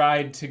had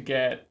tried to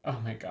get, oh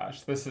my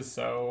gosh, this is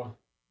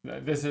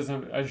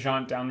a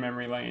jaunt down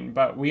memory lane,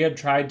 but we had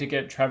tried to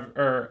get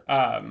APU's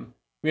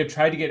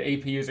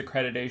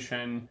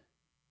accreditation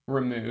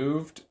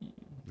removed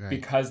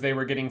because they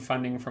were getting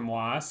funding from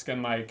WASC.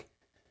 And like,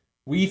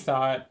 we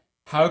thought,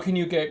 how can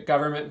you get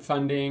government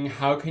funding?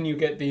 How can you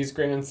get these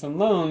grants and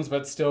loans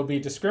but still be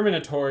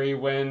discriminatory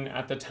when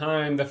at the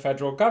time the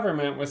federal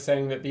government was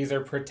saying that these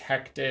are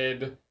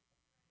protected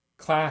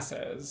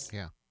classes?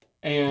 Yeah.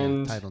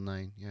 And Title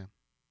IX, yeah.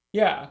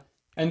 Yeah.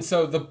 And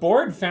so the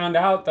board found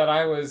out that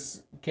I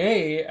was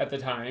gay at the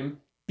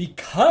time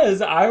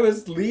because I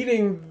was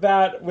leading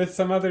that with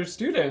some other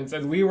students.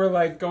 And we were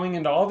like going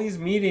into all these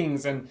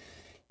meetings and,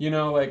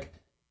 like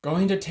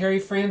going to Terry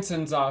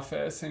Franson's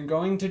office and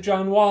going to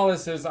John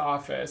Wallace's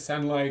office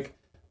and like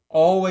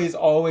always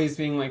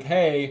being like,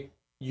 hey,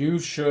 you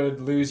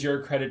should lose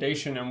your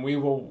accreditation and we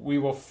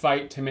will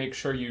fight to make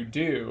sure you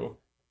do.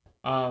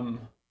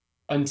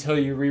 Until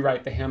you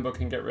rewrite the handbook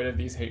and get rid of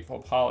these hateful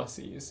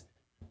policies,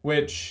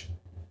 which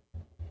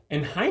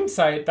in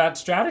hindsight, that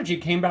strategy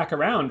came back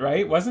around,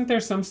 right? Wasn't there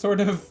some sort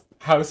of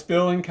House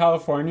bill in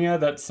California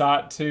that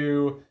sought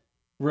to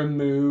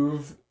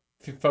remove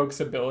folks'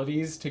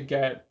 abilities to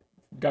get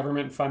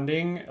government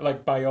funding?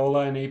 Like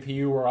Biola and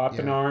APU were up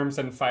in arms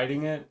and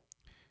fighting it.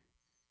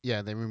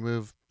 Yeah, they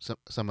removed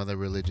some of the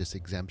religious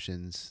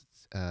exemptions.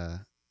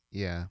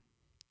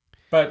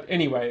 But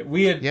anyway,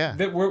 we had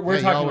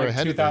we're talking like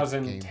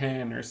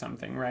 2010 or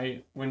something,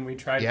 right? When we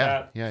tried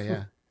that.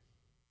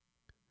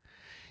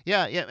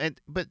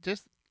 But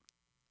just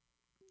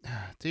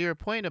to your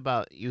point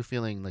about you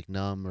feeling like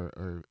numb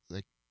or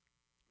like,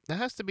 that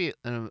has to be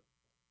an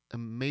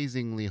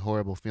amazingly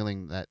horrible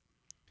feeling that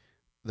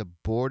the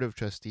board of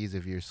trustees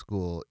of your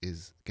school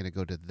is going to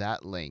go to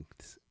that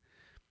length,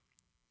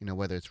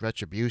 whether it's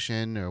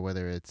retribution or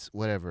whether it's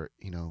whatever,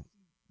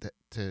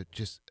 to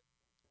just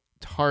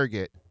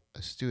target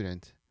a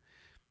student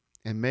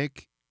and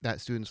make that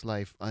student's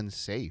life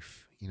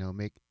unsafe.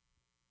 Make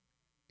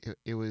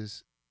it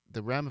was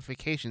the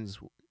ramifications,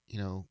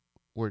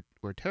 were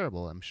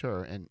terrible, I'm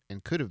sure, and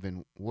could have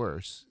been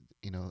worse.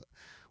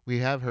 We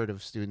have heard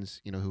of students,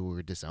 who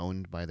were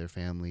disowned by their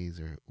families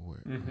or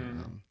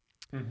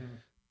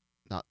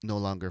no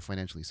longer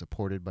financially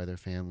supported by their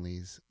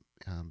families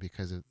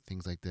because of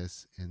things like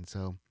this. And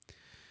so,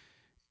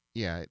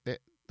 that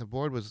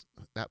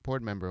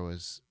board member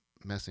was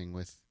messing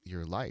with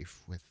your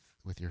life,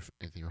 with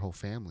your whole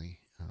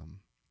family.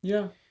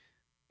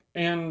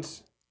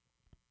 And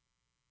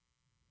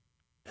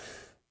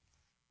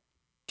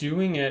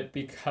doing it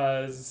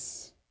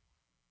because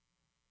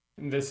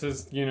this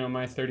is,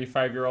 my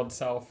 35-year-old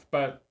self,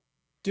 but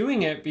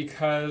doing it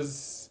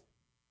because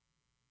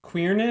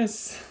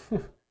queerness,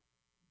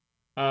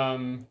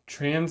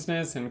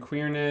 transness and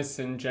queerness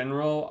in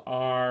general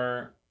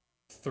are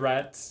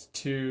threats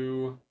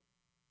to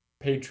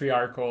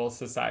patriarchal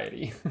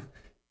society.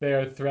 They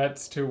are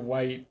threats to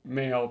white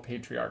male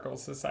patriarchal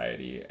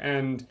society.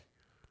 And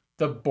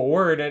the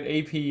board at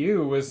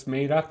APU was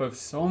made up of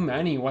so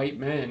many white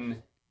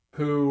men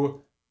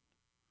who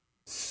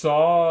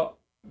saw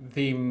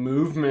the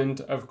movement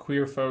of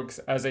queer folks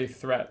as a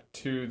threat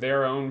to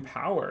their own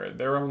power,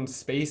 their own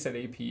space at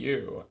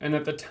APU. And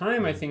at the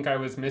time, I think I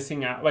was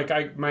missing out.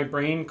 Like, my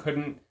brain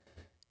couldn't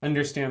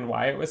understand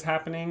why it was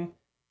happening.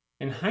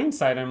 In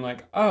hindsight, I'm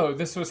like, oh,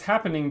 this was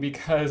happening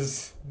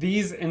because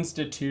these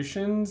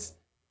institutions,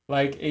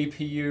 like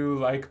APU,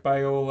 like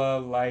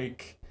Biola,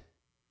 like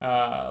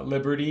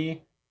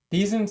Liberty,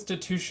 these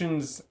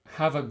institutions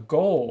have a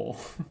goal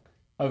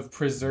of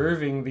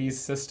preserving these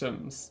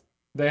systems.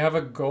 They have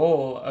a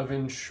goal of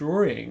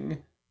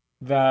ensuring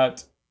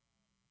that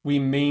we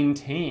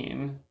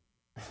maintain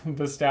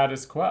the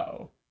status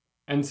quo.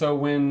 And so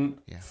when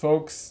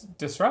folks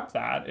disrupt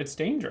that, it's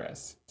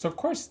dangerous. So of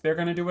course, they're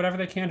going to do whatever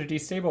they can to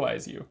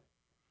destabilize you.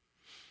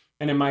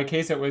 And in my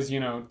case, it was,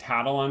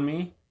 tattle on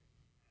me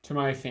to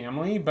my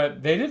family,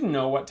 but they didn't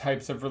know what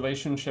types of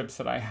relationships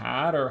that I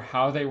had or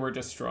how they were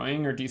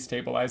destroying or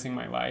destabilizing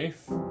my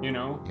life,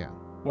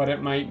 what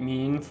it might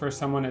mean for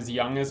someone as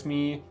young as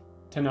me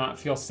to not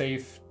feel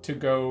safe to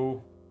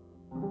go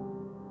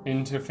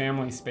into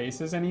family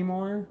spaces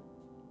anymore.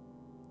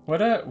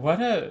 What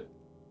a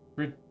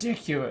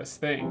ridiculous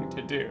thing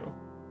to do.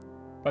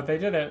 But they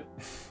did it.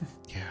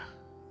 Yeah.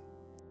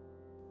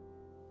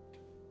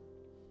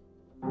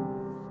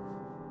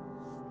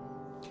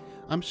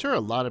 I'm sure a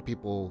lot of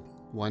people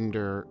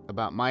wonder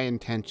about my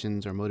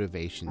intentions or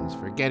motivations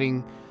for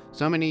getting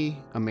so many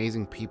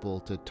amazing people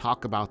to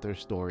talk about their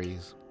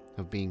stories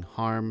of being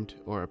harmed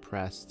or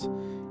oppressed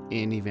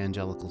in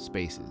evangelical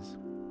spaces.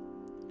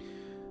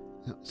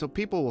 So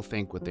people will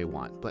think what they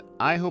want, but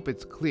I hope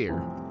it's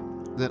clear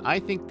that I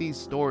think these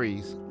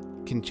stories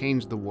can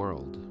change the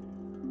world.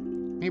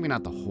 Maybe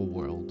not the whole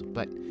world,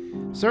 but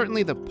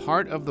certainly the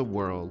part of the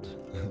world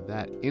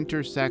that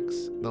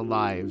intersects the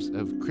lives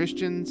of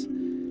Christians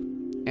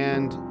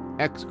and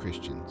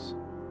ex-Christians.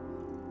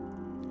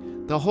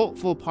 The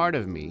hopeful part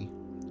of me,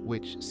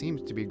 which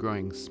seems to be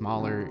growing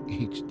smaller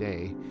each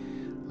day,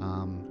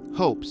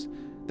 hopes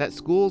that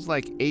schools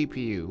like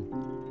APU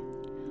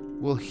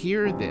will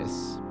hear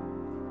this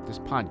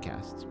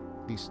podcast,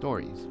 these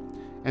stories,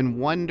 and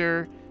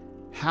wonder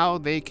how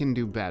they can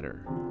do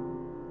better.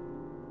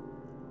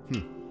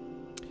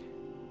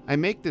 I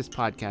make this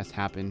podcast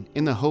happen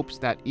in the hopes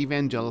that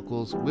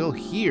evangelicals will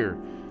hear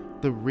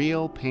the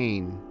real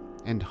pain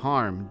and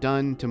harm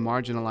done to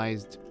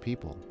marginalized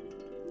people.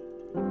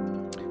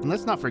 And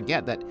let's not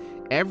forget that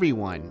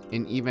everyone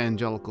in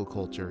evangelical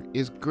culture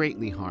is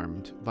greatly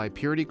harmed by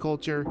purity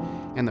culture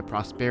and the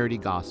prosperity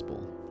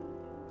gospel.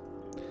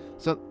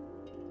 So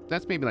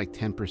that's maybe like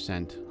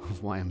 10%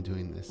 of why I'm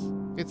doing this.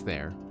 It's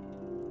there.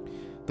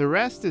 The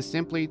rest is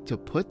simply to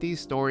put these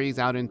stories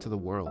out into the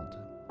world.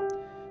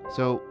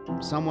 So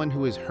someone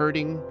who is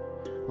hurting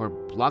or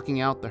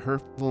blocking out the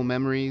hurtful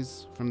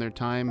memories from their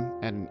time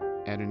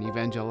at an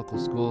evangelical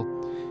school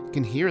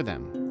can hear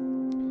them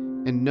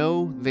and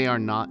know they are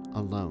not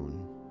alone.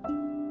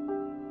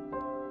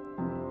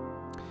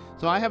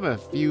 So I have a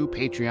few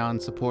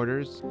Patreon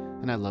supporters,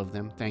 and I love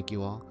them. Thank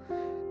you all.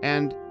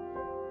 And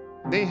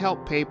they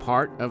help pay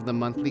part of the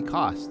monthly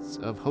costs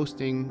of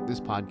hosting this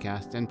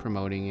podcast and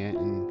promoting it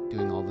and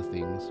doing all the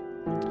things.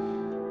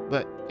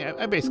 But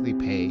I basically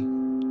pay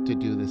to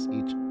do this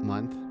each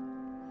month.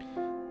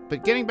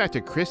 But getting back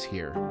to Chris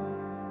here,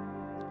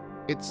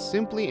 it's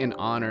simply an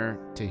honor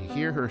to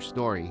hear her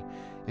story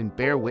and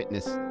bear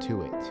witness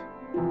to it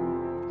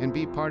and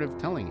be part of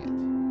telling it.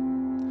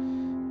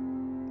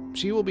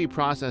 She will be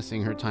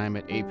processing her time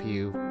at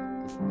APU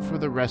for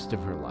the rest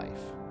of her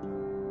life.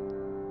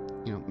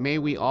 May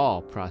we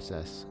all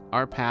process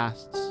our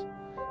pasts,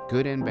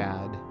 good and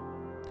bad,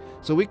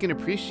 so we can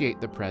appreciate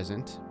the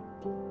present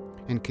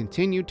and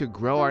continue to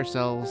grow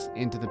ourselves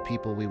into the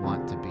people we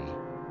want to be.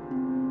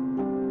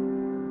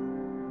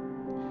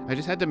 I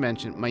just had to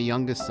mention my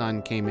youngest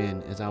son came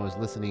in as I was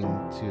listening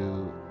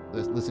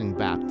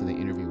back to the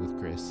interview with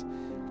Chris,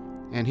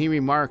 and he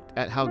remarked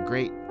at how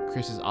great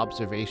Chris's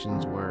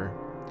observations were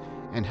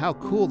and how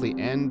cool the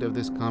end of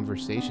this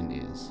conversation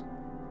is.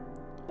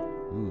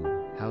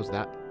 Ooh, how's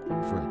that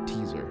for a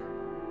teaser?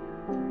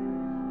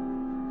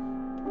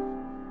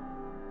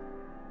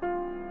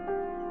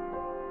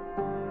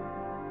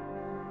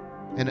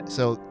 And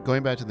so,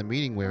 going back to the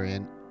meeting we're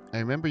in, I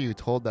remember you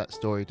told that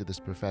story to this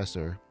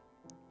professor,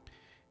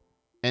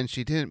 and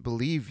she didn't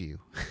believe you.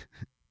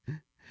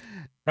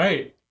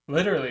 Right.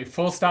 Literally,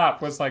 full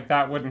stop was like,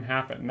 that wouldn't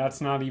happen.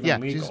 That's not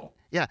even legal.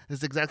 Yeah,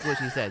 that's exactly what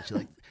she said. She's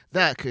like,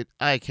 that could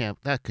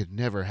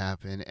never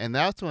happen. And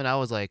that's when I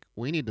was like,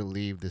 we need to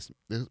leave this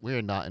we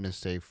are not in a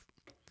safe,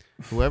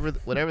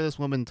 whatever this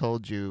woman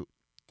told you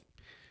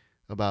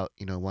about,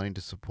 wanting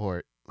to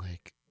support,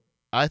 like,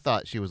 I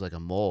thought she was like a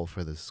mole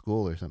for the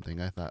school or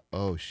something. I thought,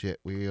 oh shit,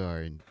 we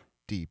are in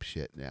deep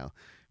shit now,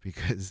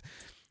 because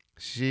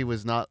she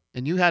was not.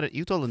 And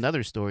you told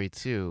another story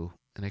too,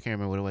 and I can't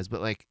remember what it was,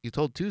 but like you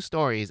told two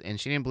stories, and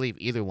she didn't believe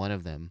either one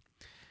of them.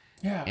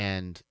 Yeah.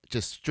 And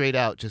just straight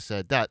out just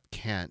said that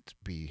can't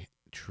be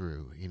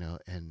true,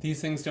 and these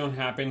things don't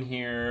happen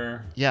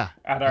here. Yeah.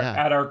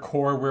 At our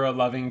core, we're a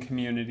loving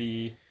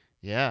community.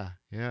 Yeah.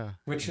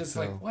 Which is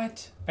like,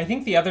 what? I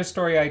think the other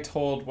story I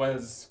told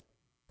was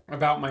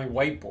about my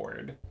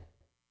whiteboard.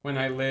 When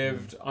I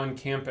lived on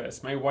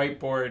campus, my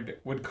whiteboard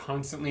would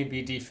constantly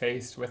be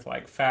defaced with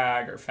like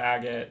fag or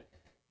faggot.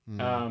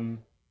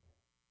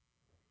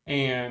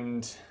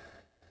 And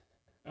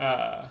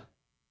at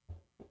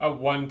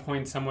one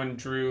point someone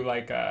drew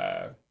like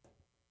a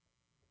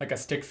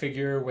stick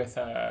figure with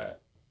a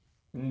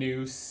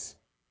noose.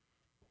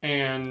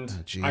 And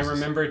I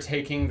remember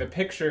taking the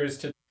pictures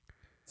to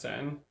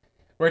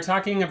we're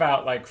talking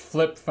about like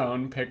flip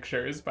phone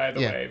pictures, by the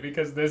way,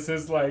 because this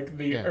is like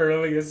the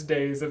earliest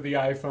days of the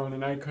iPhone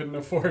and I couldn't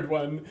afford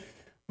one.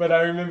 But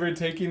I remember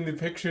taking the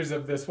pictures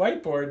of this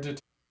whiteboard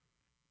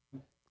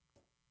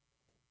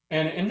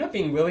and it ended up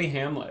being Willie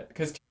Hamlet,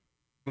 because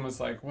was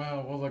like,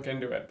 well, we'll look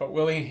into it. But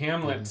Willie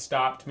Hamlet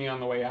stopped me on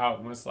the way out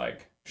and was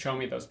like, show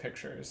me those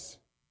pictures.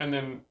 And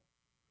then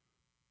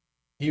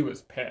he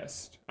was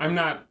pissed. I'm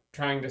not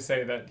trying to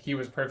say that he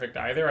was perfect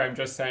either. I'm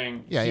just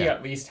saying he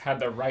at least had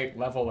the right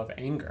level of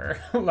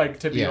anger, like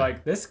to be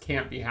like, this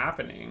can't be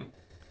happening.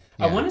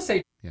 I want to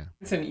say,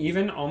 and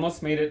even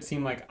almost made it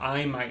seem like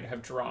I might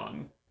have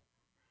drawn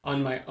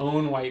on my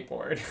own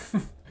whiteboard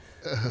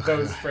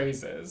those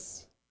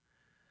phrases.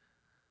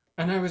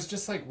 And I was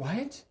just like,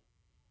 what?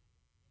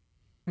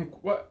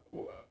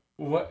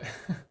 What?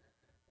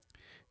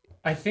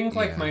 I think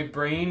like my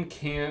brain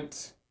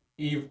can't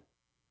even.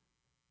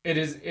 It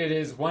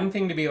is one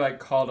thing to be like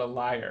called a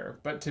liar,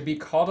 but to be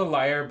called a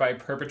liar by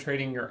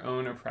perpetrating your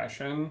own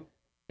oppression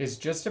is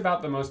just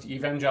about the most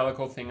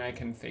evangelical thing I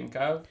can think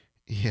of.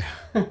 Yeah.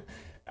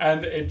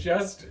 And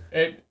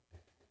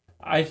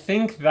I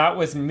think that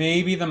was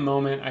maybe the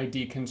moment I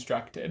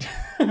deconstructed.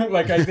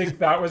 Like, I think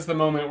that was the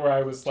moment where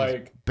I was just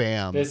like,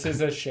 bam, this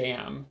is a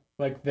sham.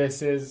 Like,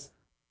 this is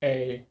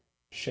a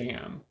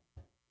sham.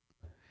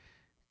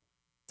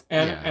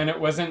 And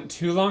it wasn't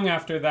too long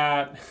after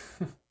that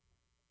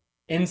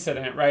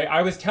incident, right?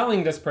 I was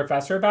telling this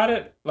professor about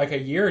it like a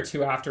year or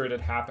two after it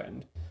had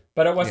happened.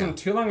 But it wasn't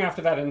too long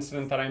after that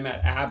incident that I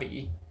met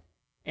Abby.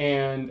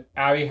 And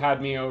Abby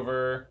had me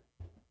over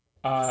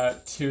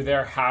to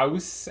their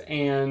house.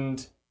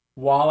 And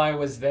while I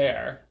was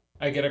there,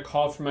 I get a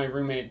call from my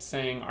roommate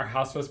saying our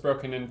house was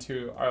broken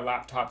into, our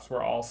laptops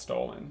were all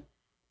stolen.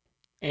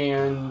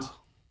 And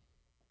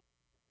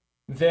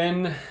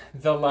then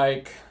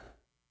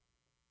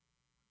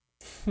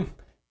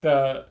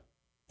the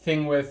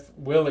thing with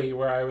Willie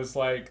where I was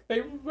like,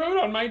 they wrote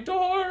on my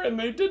door and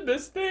they did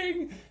this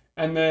thing.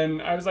 And then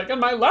I was like, and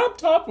my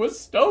laptop was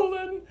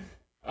stolen.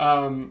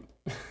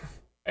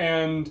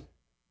 And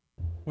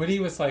Woody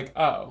was like,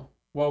 oh,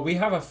 well, we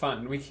have a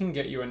fund. We can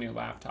get you a new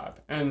laptop.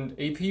 And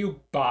APU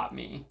bought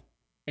me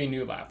a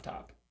new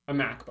laptop, a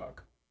MacBook.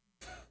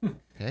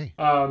 Hey.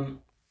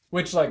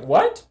 Which, like,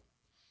 what?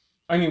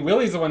 I mean,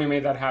 Willie's the one who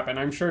made that happen.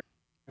 I'm sure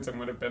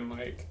would have been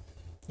like,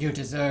 you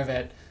deserve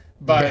it.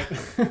 But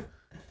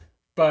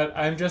but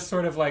I'm just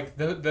sort of like,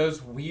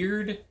 those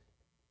weird,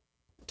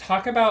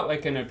 talk about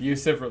like an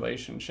abusive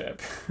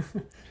relationship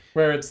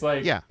where it's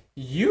like,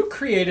 you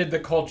created the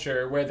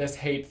culture where this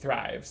hate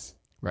thrives.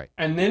 Right.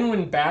 And then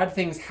when bad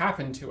things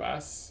happen to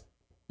us,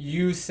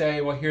 you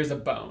say, well, here's a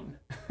bone.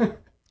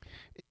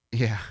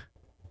 Yeah.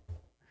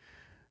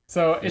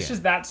 So it's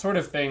just that sort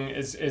of thing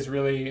is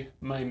really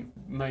my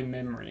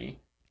memory.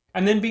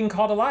 And then being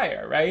called a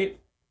liar, right?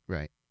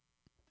 Right.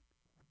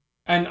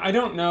 And I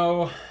don't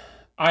know,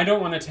 I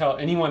don't want to tell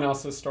anyone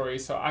else's story.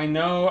 So I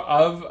know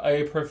of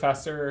a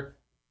professor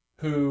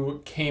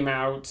who came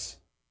out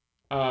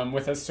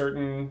with a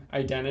certain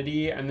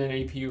identity and then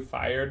APU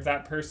fired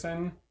that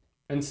person.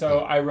 And so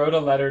I wrote a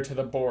letter to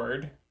the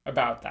board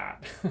about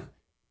that.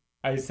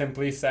 I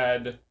simply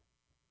said,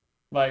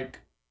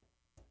 like,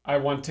 I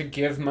want to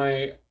give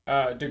my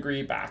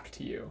degree back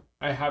to you.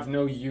 I have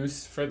no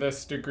use for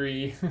this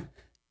degree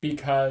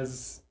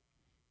because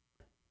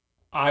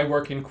I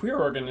work in queer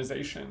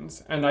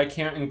organizations and I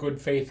can't in good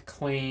faith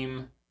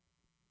claim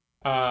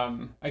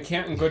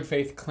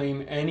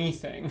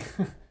anything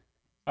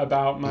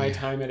about my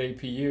time at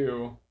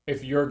APU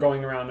if you're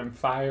going around and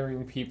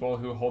firing people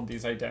who hold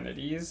these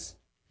identities.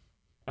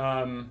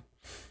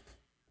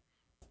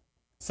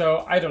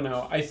 So I don't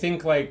know. I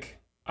think like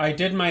I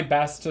did my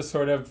best to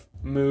sort of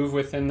move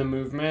within the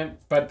movement,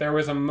 but there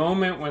was a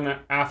moment when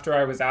after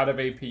I was out of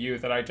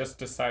APU that I just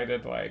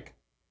decided like,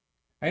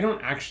 I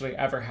don't actually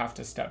ever have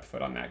to step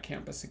foot on that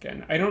campus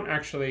again. I don't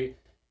actually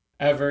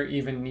ever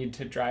even need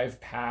to drive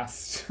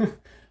past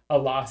a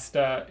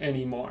Lasta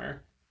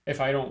anymore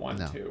if I don't want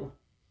to.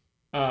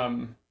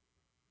 And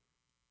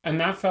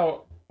that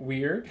felt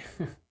weird,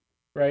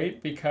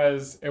 right?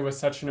 Because it was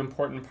such an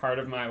important part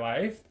of my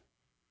life.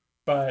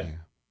 But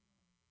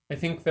I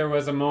think there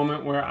was a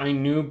moment where I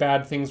knew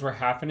bad things were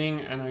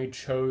happening and I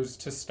chose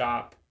to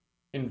stop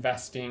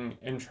investing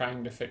in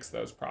trying to fix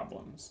those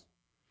problems.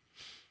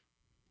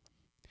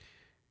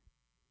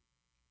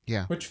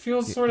 Yeah. Which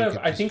feels sort of,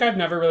 I think I've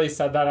never really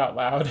said that out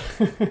loud.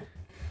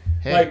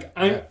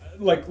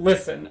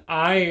 Listen,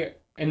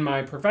 in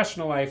my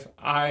professional life,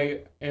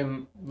 I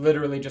am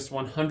literally just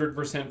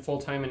 100%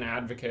 full-time an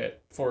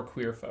advocate for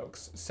queer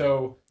folks.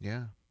 So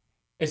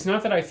it's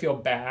not that I feel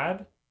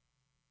bad,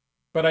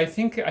 but I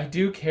think I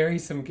do carry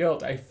some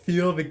guilt. I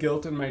feel the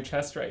guilt in my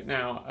chest right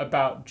now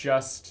about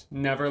just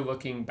never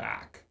looking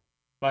back.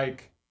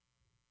 Like,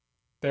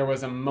 there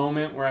was a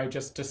moment where I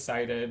just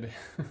decided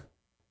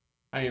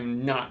I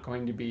am not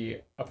going to be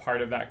a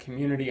part of that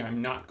community.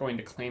 I'm not going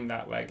to claim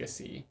that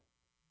legacy.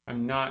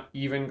 I'm not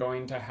even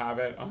going to have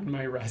it on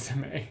my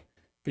resume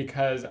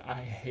because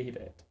I hate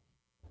it.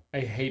 I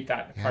hate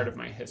that part of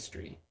my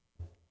history.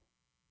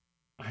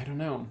 I don't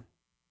know.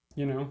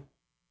 You know,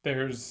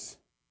 there's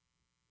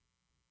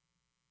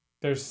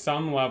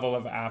some level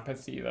of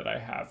apathy that I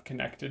have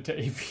connected to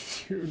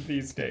APU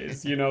these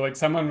days. You know, like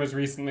someone was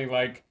recently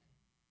like,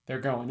 they're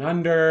going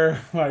under,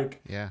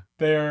 like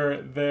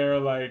they're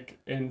like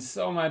in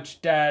so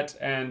much debt,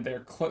 and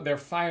they're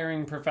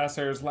firing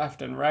professors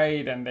left and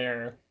right, and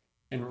their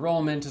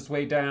enrollment is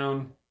way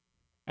down,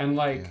 and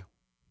like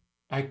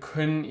I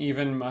couldn't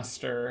even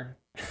muster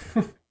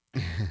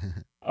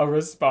a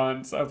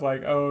response of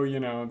like, oh, you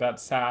know,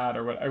 that's sad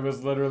or what. I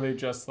was literally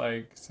just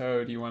like,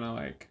 so do you want to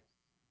like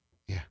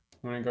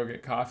want to go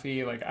get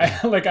coffee? Like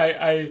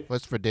I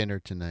what's for dinner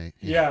tonight?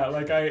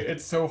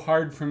 It's so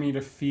hard for me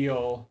to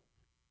feel.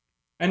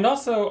 And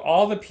also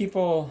all the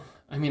people,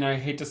 I mean, I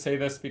hate to say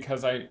this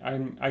because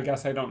I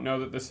guess I don't know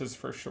that this is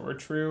for sure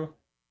true,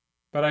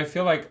 but I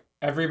feel like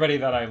everybody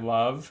that I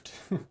loved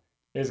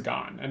is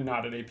gone and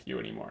not at APU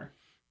anymore,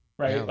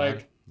 right? Yeah,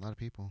 a lot of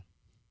people.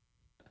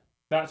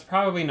 That's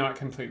probably not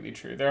completely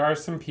true. There are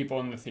some people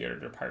in the theater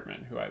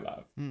department who I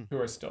love, who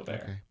are still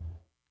there. Okay.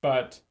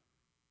 But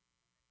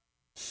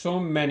so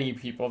many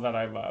people that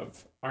I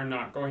love are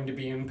not going to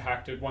be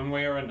impacted one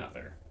way or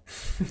another.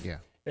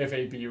 If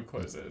APU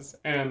closes.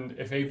 And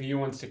if APU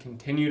wants to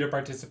continue to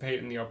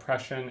participate in the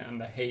oppression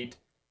and the hate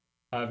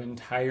of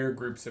entire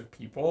groups of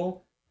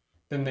people,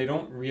 then they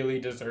don't really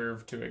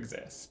deserve to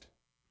exist.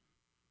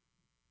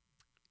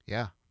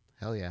 Yeah.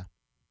 Hell yeah.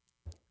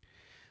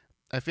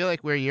 I feel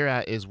like where you're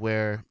at is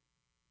where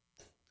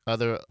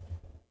other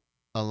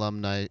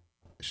alumni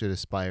should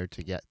aspire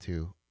to get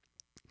to.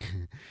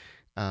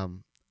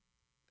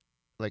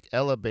 Like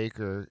Ella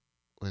Baker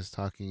was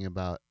talking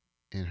about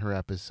in her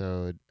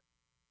episode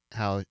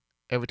how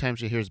every time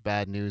she hears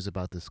bad news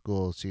about the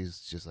school,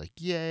 she's just like,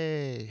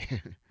 yay.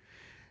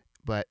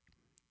 But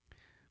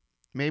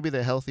maybe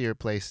the healthier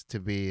place to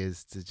be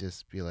is to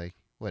just be like,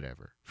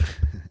 whatever.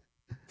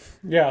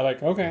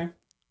 Like, okay.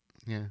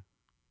 Yeah.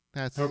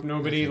 Hope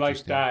nobody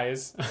like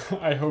dies.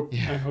 I hope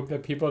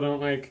that people don't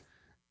like,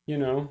 you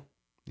know,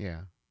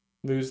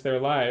 lose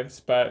their lives.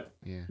 But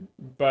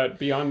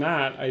beyond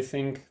that, I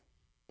think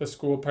the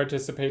school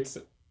participates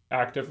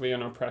actively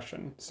in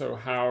oppression. So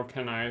how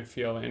can I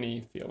feel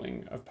any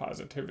feeling of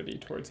positivity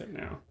towards it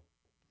now?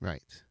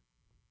 Right.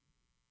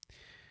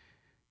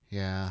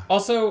 Yeah.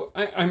 Also,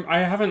 I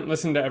haven't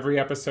listened to every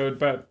episode,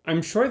 but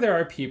I'm sure there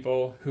are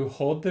people who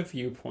hold the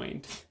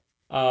viewpoint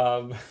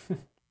of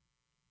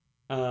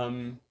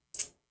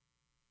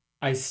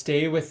I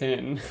stay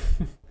within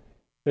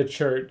the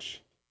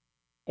church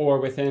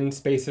or within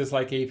spaces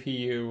like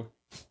APU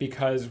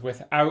because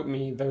without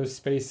me, those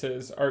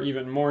spaces are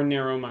even more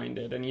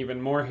narrow-minded and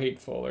even more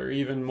hateful or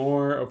even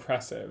more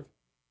oppressive.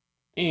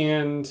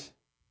 And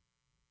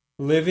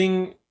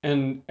living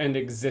and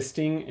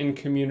existing in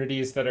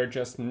communities that are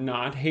just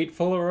not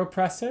hateful or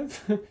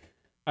oppressive,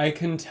 I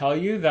can tell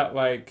you that,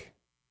 like,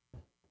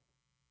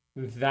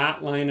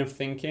 that line of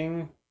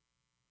thinking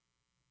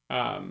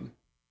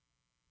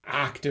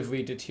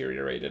actively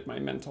deteriorated my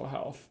mental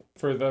health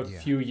for the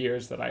few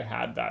years that I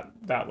had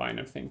that line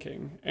of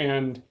thinking.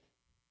 And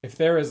if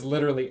there is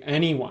literally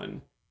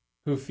anyone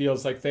who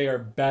feels like they are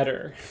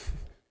better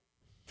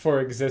for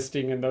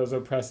existing in those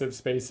oppressive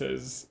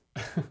spaces,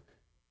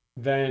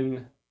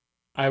 then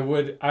I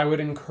would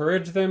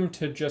encourage them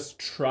to just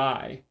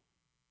try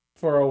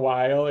for a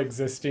while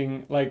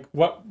existing,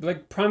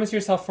 promise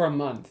yourself for a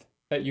month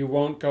that you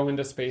won't go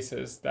into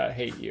spaces that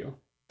hate you.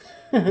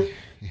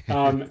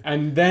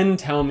 And then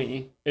tell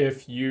me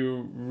if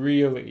you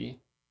really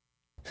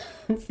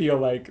feel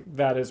like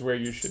that is where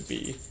you should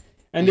be.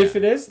 And if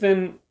it is,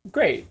 then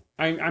great.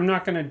 I'm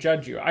not going to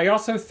judge you. I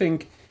also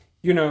think,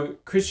 you know,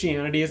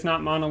 Christianity is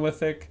not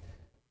monolithic.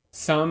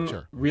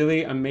 Some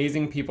really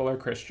amazing people are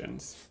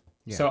Christians.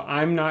 Yeah. So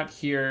I'm not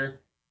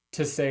here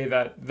to say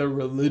that the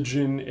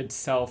religion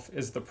itself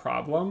is the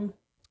problem.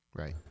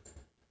 Right.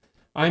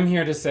 I'm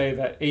here to say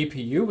that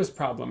APU was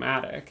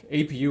problematic.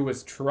 APU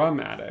was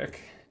traumatic.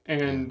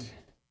 And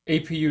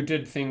APU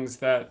did things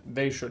that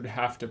they should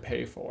have to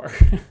pay for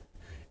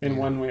in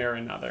one way or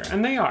another.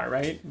 And they are,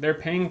 right? They're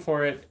paying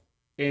for it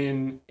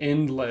in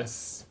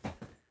endless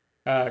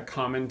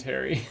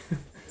commentary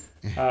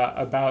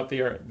about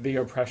the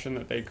oppression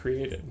that they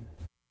created.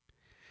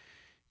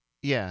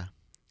 Yeah.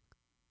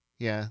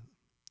 Yeah.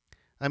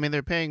 I mean,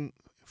 they're paying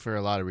for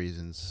a lot of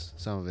reasons.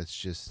 Some of it's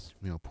just,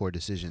 poor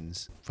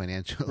decisions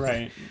financially.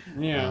 Right.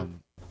 Yeah.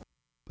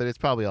 But it's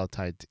probably all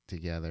tied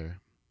together.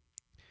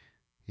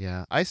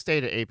 Yeah. I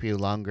stayed at APU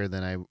longer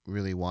than I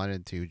really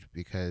wanted to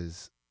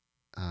because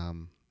I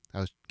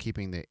was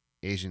keeping the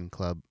Asian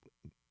club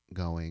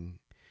going.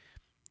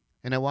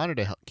 And I wanted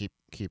to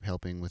keep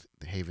helping with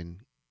the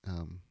Haven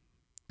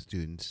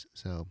students.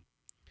 So,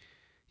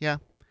 yeah.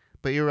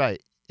 But you're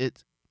right.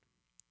 It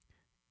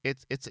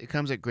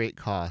comes at great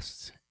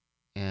cost,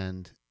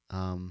 and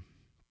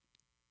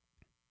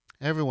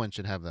everyone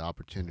should have the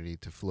opportunity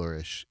to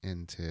flourish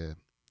and to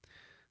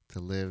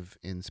live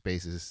in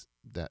spaces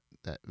that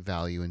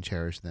value and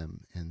cherish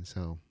them. And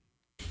so,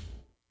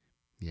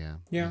 yeah.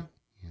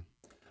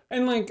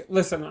 And like,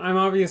 listen, I'm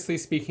obviously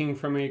speaking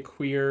from a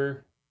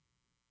queer,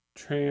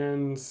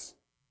 trans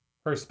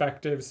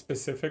perspective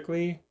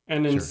specifically,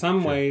 and in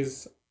some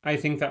ways, I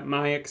think that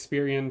my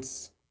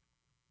experience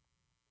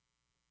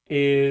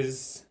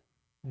is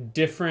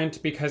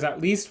different because at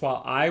least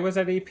while I was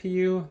at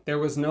APU, there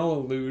was no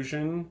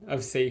illusion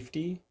of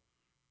safety.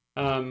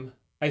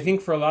 I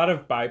think for a lot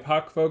of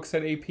BIPOC folks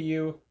at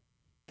APU,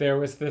 there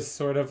was this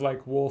sort of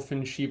like wolf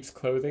in sheep's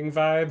clothing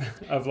vibe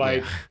of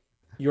like,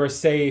 you're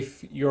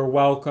safe, you're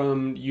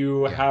welcome,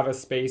 you have a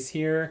space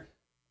here,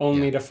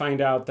 only to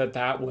find out that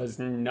that was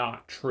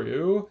not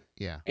true.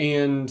 Yeah.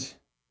 And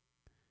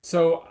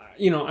so,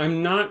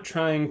 I'm not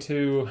trying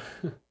to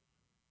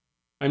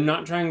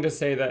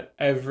say that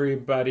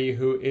everybody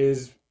who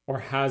is or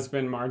has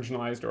been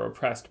marginalized or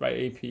oppressed by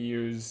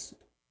APU's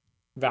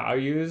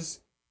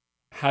values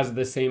has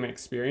the same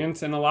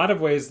experience. In a lot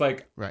of ways,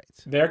 like,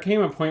 there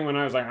came a point when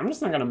I was like, I'm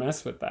just not going to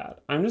mess with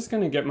that. I'm just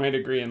going to get my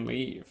degree and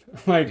leave.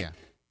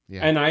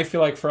 And I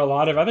feel like for a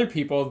lot of other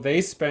people, they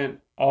spent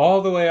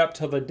all the way up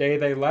till the day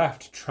they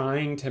left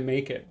trying to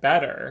make it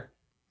better.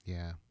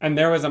 Yeah. And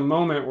there was a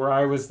moment where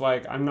I was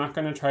like, I'm not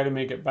going to try to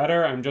make it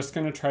better. I'm just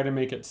going to try to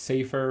make it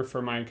safer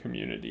for my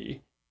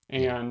community.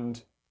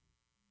 And,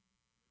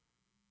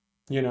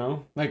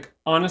 like,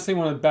 honestly,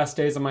 one of the best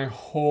days of my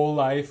whole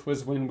life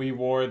was when we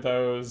wore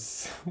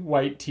those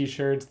white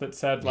t-shirts that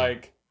said,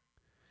 like,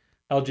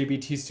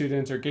 LGBT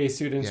students or gay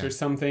students or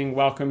something,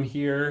 welcome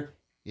here.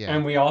 Yeah.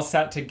 And we all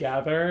sat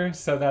together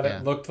so that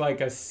it looked like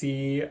a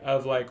sea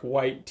of, like,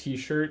 white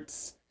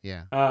t-shirts.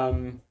 Yeah.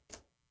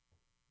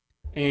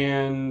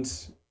 And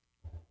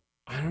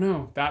I don't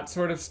know, that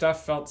sort of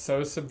stuff felt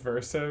so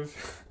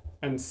subversive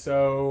and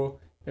so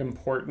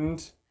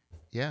important.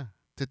 Yeah.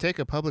 To take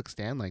a public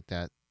stand like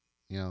that,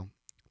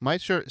 my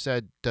shirt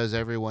said, "Does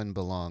everyone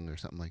belong?" or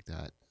something like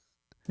that.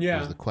 Yeah. It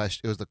was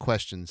the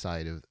question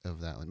side of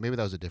that one. Maybe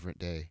that was a different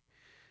day.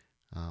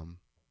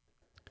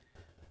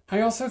 I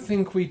also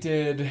think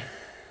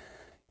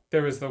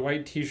there was the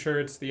white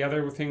t-shirts. The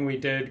other thing we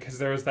did, because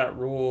there was that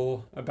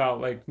rule about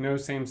like no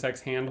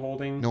same-sex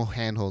hand-holding. No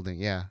hand-holding,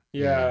 yeah.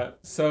 Yeah.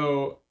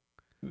 So,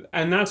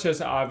 and that's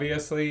just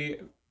obviously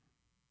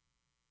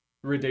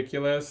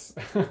ridiculous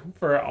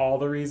for all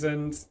the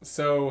reasons.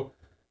 So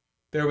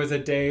there was a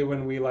day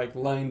when we like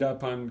lined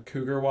up on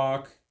Cougar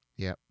Walk.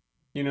 Yep.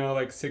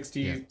 Like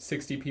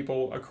 60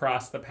 people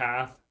across the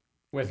path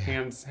with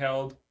hands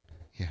held.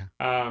 Yeah.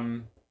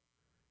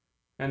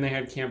 And they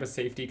had campus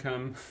safety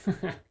come.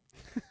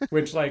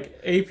 Which,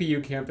 like,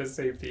 APU campus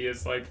safety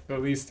is, like, the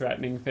least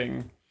threatening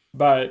thing.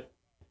 But,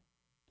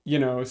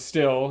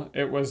 still,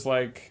 it was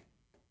like,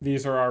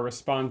 these are our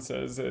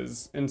responses,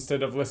 is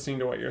instead of listening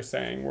to what you're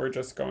saying, we're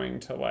just going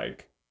to,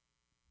 like,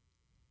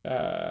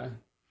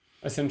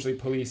 essentially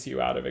police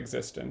you out of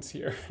existence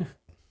here.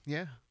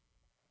 Yeah.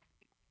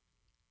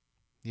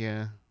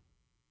 Yeah.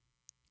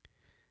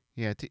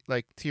 Yeah,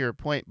 to your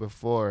point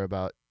before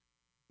about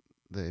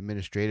the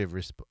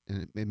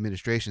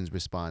administration's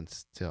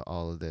response to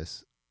all of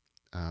this,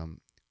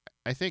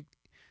 I think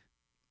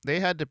they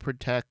had to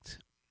protect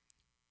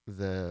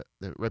the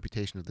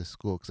reputation of the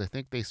school, because I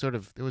think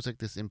there was like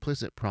this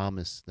implicit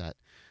promise that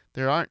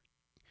there aren't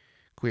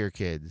queer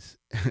kids,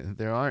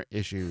 there aren't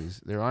issues,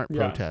 there aren't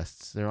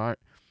protests, there aren't.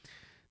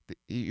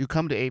 You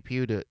come to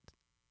APU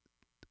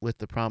with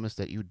the promise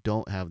that you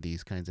don't have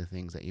these kinds of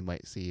things that you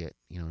might see at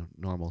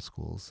normal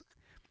schools,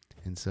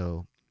 and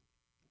so.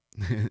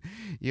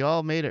 You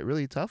all made it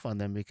really tough on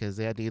them because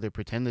they had to either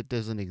pretend it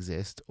doesn't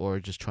exist or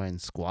just try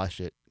and squash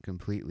it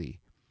completely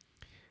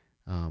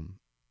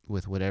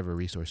with whatever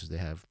resources they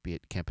have, be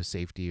it campus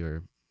safety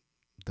or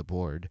the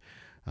board.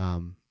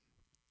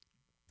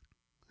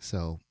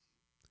 So,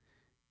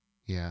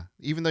 yeah,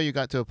 even though you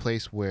got to a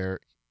place where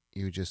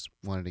you just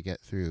wanted to get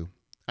through,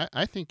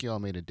 I think you all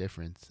made a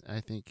difference. I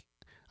think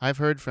I've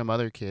heard from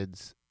other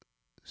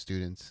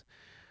students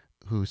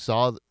who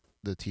saw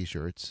the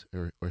T-shirts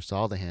or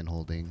saw the hand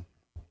holding,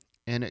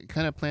 and it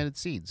kind of planted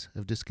seeds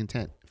of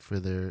discontent for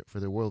their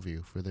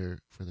worldview, for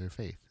their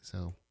faith.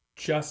 So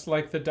Just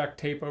like the duct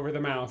tape over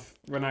the mouth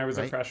when I was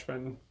a right,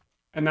 freshman.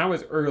 And that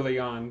was early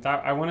on.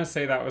 That I want to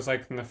say that was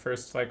like in the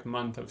first like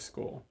month of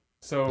school.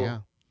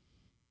 So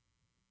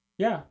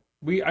yeah,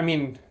 I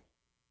mean,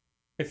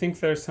 I think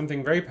there's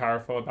something very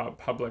powerful about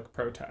public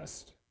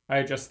protest.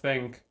 I just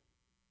think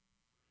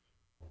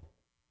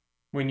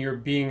when you're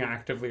being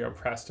actively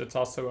oppressed, it's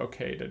also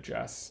okay to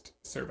just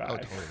survive. Oh,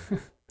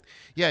 totally.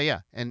 Yeah,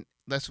 and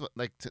that's what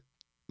like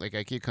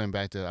I keep coming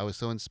back to. I was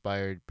so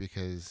inspired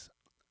because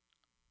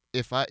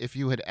if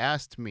you had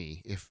asked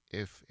me, if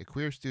a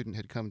queer student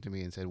had come to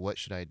me and said, "What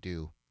should I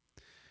do?"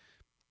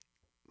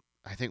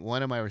 I think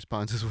one of my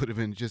responses would have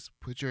been just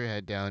put your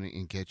head down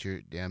and get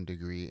your damn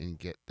degree and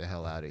get the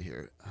hell out of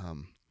here.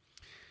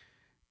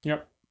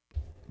 Yep.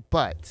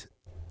 But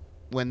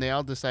when they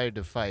all decided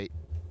to fight,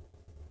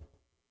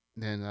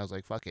 then I was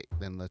like, "Fuck it,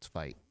 then let's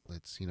fight.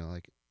 Let's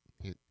like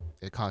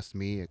it cost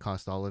me, it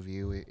cost all of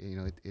you.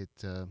 It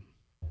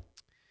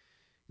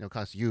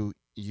cost you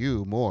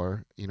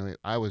more.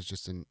 I was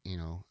just an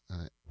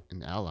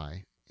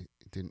ally. It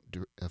didn't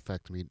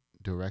affect me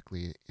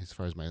directly as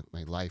far as my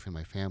life and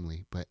my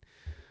family, but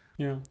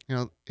Yeah.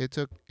 it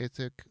took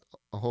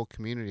a whole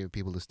community of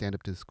people to stand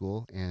up to the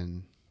school,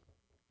 and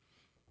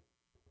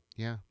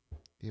yeah,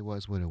 it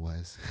was what it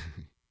was.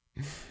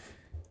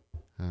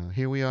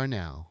 Here we are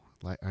now.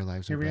 Our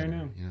lives are better. Here we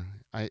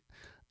are now.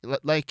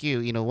 Like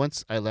you,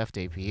 once I left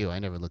APU, I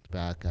never looked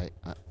back.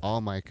 All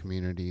my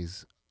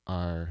communities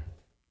are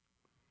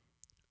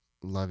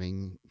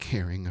loving,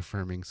 caring,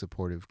 affirming,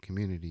 supportive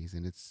communities,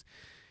 and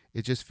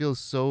it just feels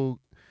so.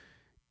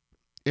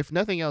 If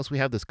nothing else, we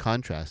have this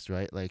contrast,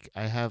 right? Like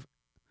I have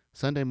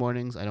Sunday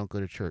mornings, I don't go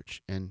to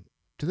church, and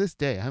to this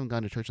day, I haven't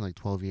gone to church in like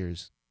 12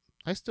 years.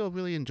 I still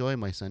really enjoy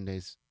my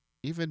Sundays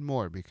even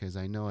more because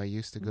I know I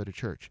used to go to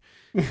church.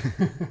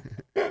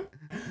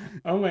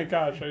 Oh my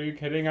gosh, are you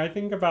kidding? I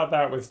think about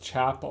that with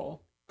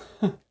chapel.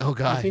 Oh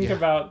God, I think yeah.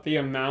 about the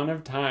amount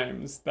of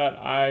times that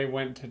I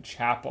went to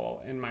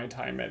chapel in my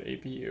time at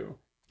APU.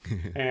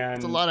 And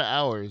It's a lot of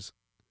hours.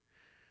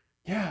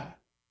 Yeah.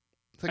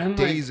 It's like And,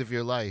 days of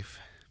your life.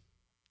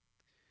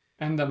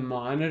 And the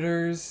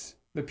monitors,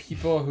 the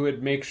people who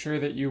would make sure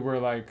that you were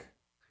like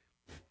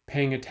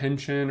paying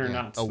attention or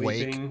not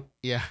awake. sleeping.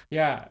 Yeah.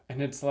 Yeah.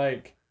 And it's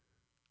like,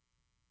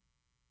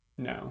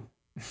 no.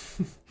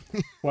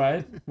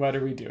 What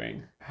are we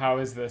doing? How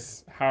is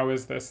this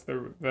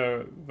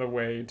the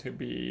way to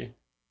be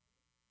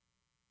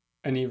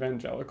an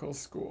evangelical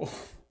school?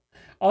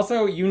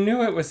 Also, you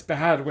knew it was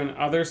bad when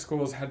other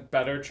schools had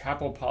better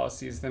chapel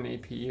policies than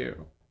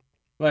APU.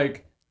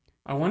 Like,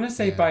 I want to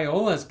say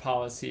Biola's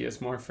policy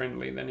is more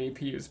friendly than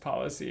APU's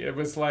policy. It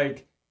was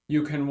like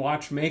you can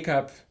watch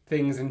makeup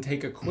things and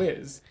take a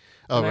quiz.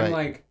 Oh, and right.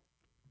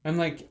 I'm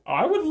like,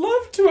 I would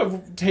love to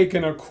have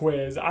taken a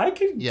quiz. I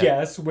could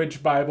guess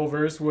which Bible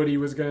verse Woody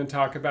was going to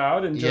talk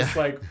about and just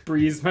like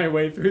breeze my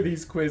way through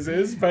these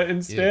quizzes. But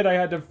instead, I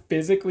had to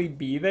physically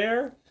be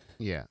there.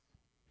 Yeah.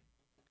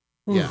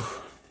 Yeah.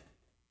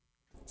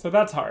 So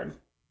that's hard.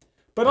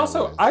 But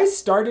also, I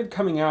started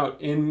coming out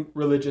in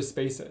religious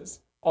spaces.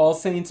 All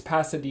Saints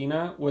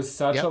Pasadena was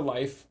such a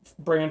life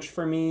branch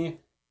for me.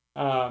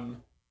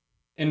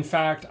 In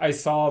fact, I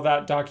saw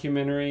that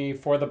documentary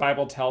For the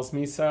Bible Tells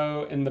Me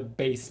So in the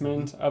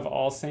basement of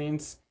All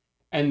Saints.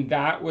 And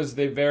that was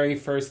the very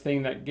first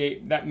thing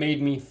that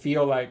made me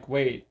feel like,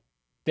 wait,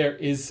 there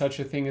is such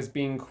a thing as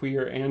being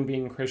queer and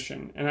being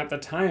Christian. And at the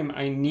time,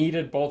 I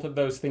needed both of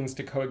those things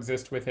to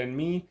coexist within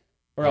me,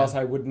 or else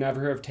I would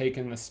never have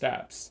taken the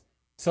steps.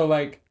 So,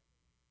 like,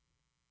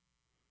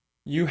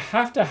 you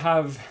have to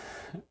have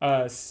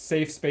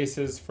safe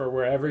spaces for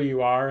wherever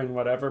you are in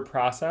whatever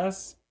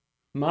process.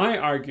 My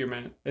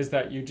argument is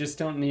that you just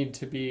don't need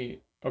to be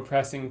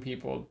oppressing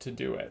people to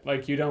do it.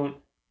 Like, you don't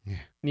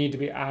need to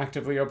be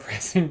actively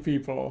oppressing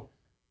people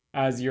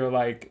as your,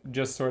 like,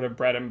 just sort of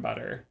bread and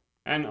butter.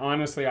 And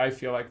honestly, I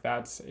feel like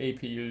that's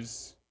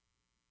APU's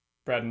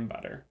bread and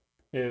butter,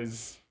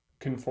 is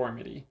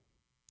conformity.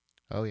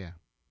 Oh, yeah.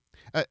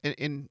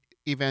 In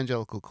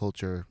evangelical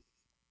culture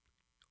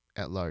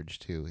at large,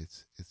 too,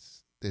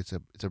 it's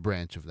a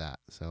branch of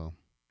that, so.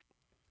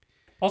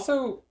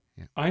 Also,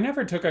 I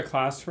never took a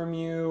class from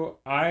you.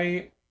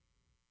 I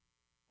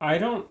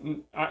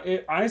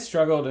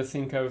struggle to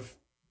think of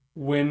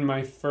when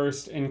my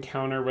first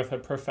encounter with a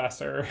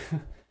professor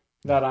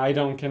that I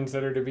don't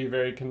consider to be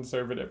very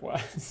conservative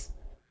was.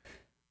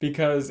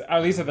 Because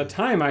at least at the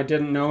time, I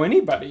didn't know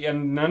anybody,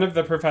 and none of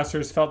the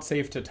professors felt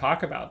safe to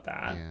talk about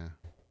that. Yeah.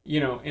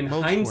 In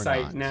Most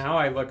hindsight, now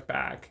I look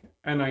back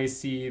and I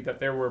see that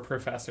there were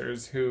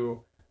professors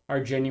who are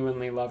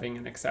genuinely loving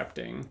and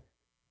accepting.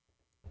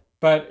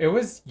 But it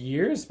was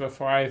years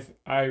before I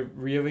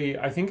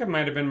think it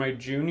might have been my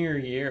junior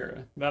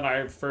year that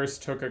I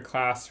first took a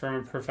class from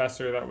a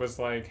professor that was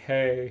like,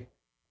 hey,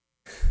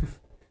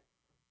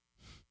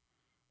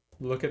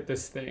 look at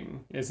this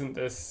thing. Isn't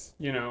this,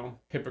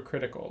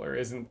 hypocritical, or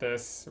isn't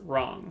this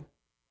wrong?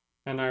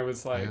 And I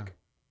was like,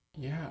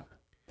 yeah,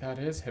 that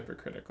is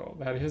hypocritical.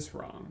 That is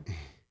wrong.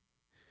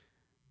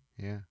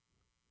 Yeah.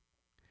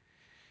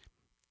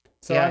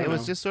 So yeah, I it don't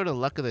was know. just sort of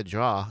luck of the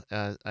draw.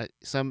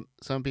 Some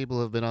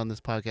people have been on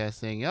this podcast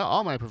saying, "Yeah,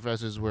 all my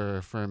professors were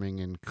affirming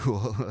and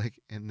cool,"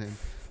 like, and then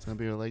some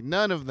people are like,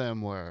 "None of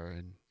them were,"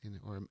 and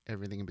or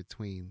everything in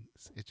between.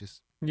 It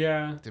just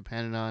Yeah.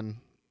 depended on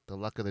the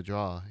luck of the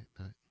draw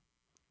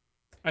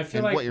I feel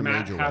and like what your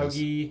Matt major was.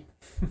 Hauge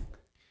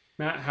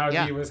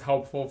Yeah. was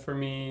helpful for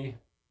me.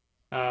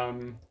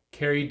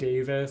 Carrie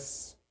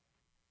Davis.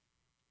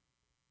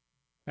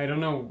 I don't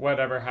know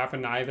whatever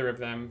happened to either of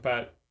them,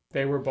 but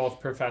they were both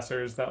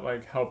professors that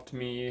like helped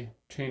me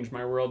change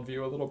my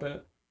worldview a little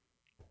bit.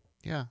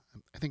 Yeah,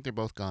 I think they're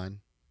both gone.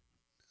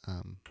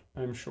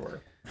 I'm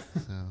sure.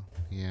 So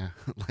yeah,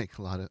 like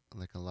a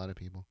lot of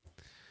people.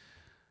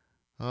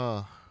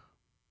 Oh,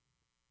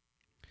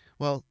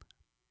 well,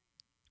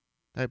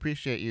 I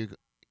appreciate you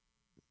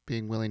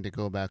being willing to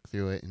go back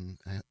through it, and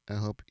I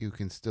hope you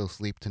can still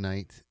sleep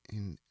tonight,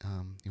 and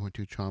you weren't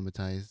too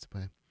traumatized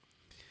by.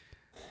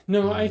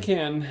 No, I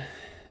can.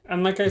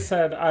 And like I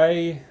said,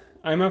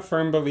 I'm a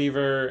firm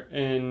believer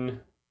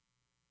in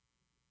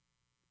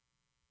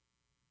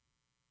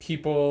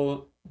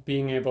people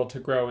being able to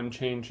grow and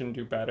change and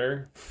do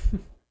better.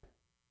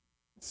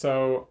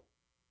 So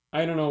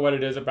I don't know what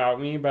it is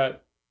about me,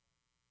 but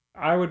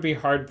I would be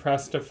hard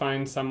pressed to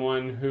find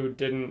someone who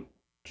didn't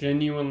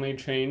genuinely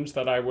change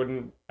that I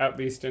wouldn't at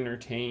least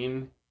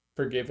entertain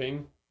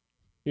forgiving.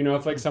 You know,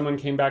 if like someone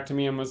came back to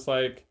me and was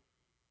like,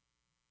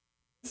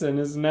 "Sin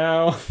is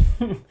now,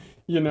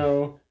 you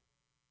know,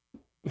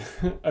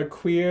 a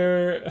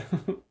queer,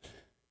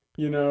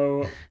 you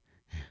know,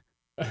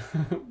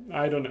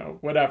 I don't know,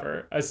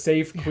 whatever, a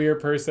safe queer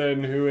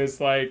person who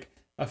is like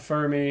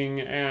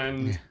affirming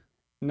and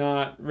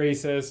not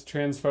racist,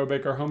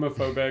 transphobic, or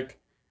homophobic."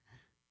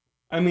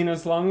 I mean,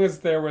 as long as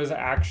there was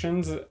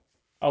actions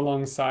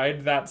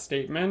alongside that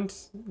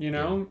statement, you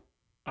know,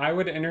 I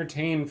would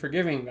entertain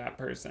forgiving that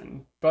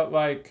person. But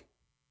like,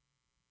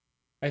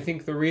 I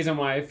think the reason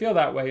why I feel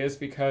that way is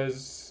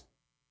because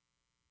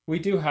we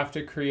do have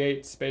to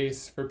create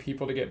space for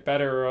people to get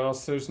better, or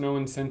else there's no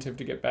incentive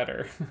to get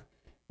better.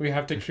 We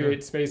have to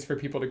create space for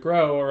people to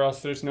grow, or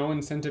else there's no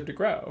incentive to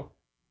grow.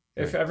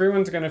 Right. If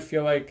everyone's going to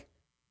feel like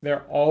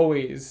they're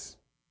always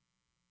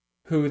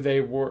who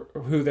their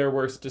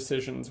worst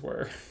decisions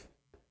were.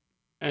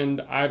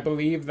 And I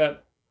believe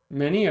that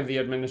many of the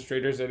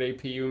administrators at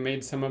APU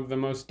made some of the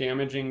most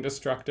damaging,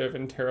 destructive,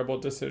 and terrible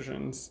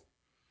decisions.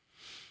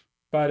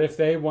 But if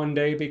they one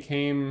day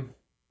became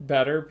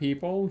better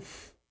people,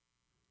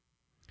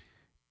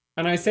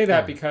 and I say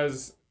that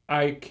because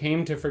I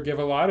came to forgive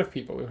a lot of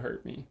people who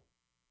hurt me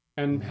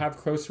and have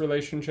close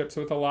relationships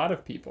with a lot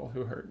of people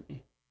who hurt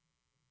me.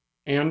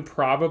 And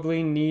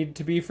probably need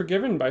to be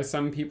forgiven by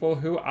some people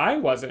who I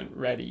wasn't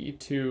ready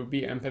to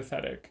be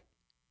empathetic.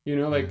 You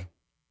know, like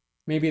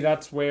maybe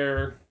that's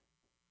where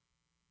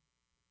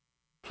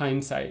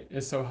hindsight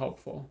is so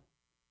helpful,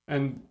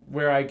 and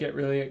where I get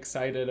really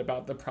excited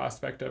about the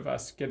prospect of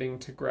us getting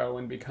to grow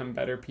and become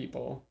better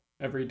people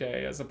every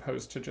day, as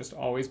opposed to just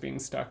always being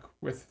stuck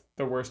with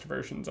the worst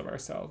versions of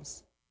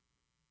ourselves.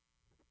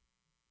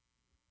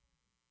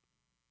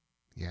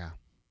 Yeah.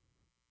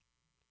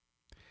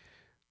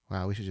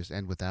 Wow, we should just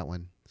end with that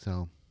one.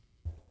 So.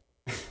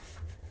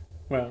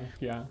 Well,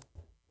 yeah.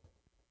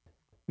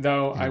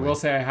 Though anyway. I will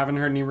say I haven't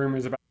heard any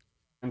rumors about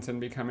Hansen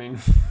becoming.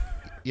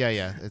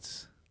 Yeah,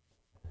 it's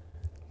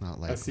not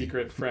likely. A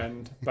secret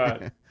friend,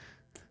 but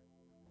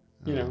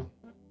you know.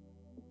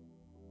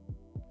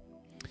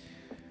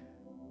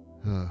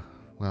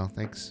 Well,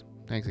 thanks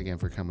again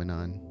for coming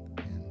on.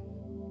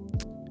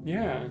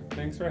 Yeah,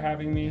 thanks for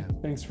having me.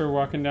 Thanks for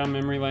walking down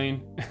memory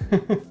lane.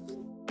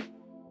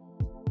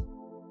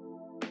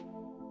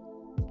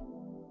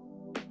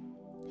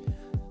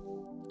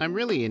 I'm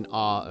really in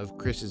awe of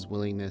Chris's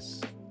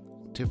willingness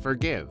to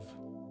forgive.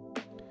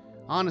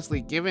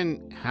 Honestly,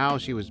 given how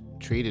she was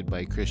treated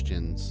by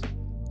Christians,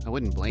 I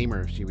wouldn't blame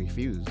her if she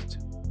refused.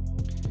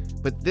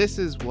 But this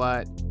is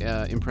what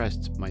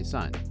impressed my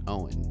son,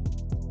 Owen.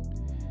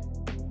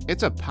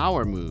 It's a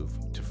power move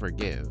to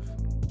forgive.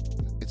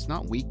 It's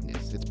not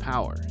weakness, it's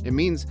power. It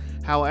means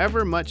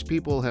however much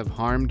people have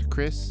harmed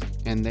Chris,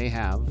 and they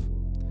have,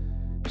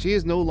 she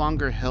is no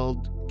longer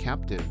held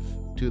captive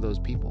to those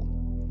people.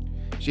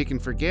 She can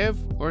forgive,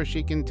 or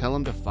she can tell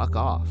them to fuck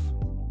off.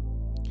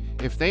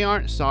 If they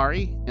aren't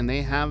sorry and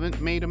they haven't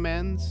made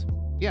amends,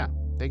 yeah,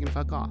 they can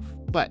fuck off.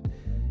 But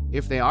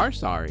if they are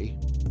sorry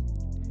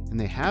and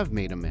they have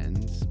made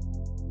amends,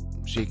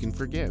 she can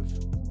forgive.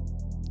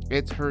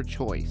 It's her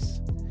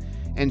choice.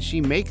 And she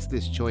makes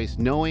this choice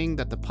knowing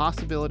that the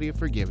possibility of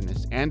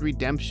forgiveness and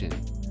redemption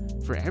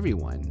for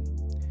everyone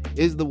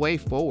is the way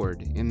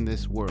forward in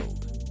this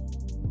world.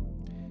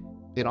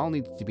 It all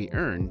needs to be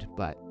earned,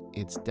 but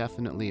it's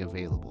definitely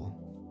available.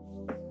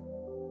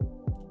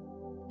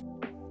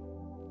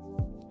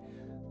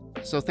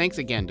 So thanks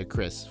again to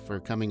Chris for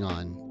coming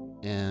on,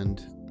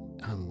 and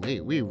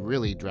we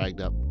really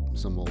dragged up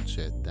some old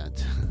shit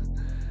that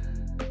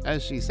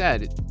as she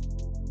said,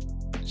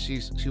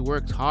 she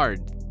works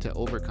hard to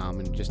overcome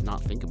and just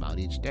not think about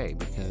each day,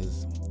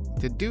 because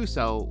to do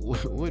so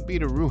would be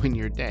to ruin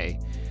your day.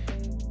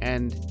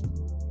 And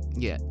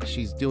yeah,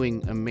 she's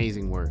doing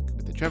amazing work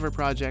with the Trevor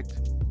Project,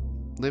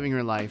 living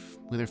her life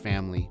with her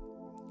family,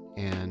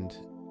 and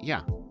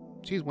yeah,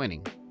 she's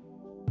winning.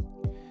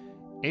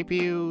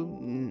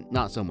 APU,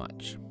 not so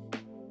much.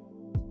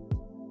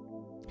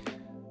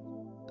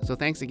 So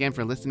thanks again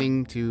for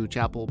listening to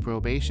Chapel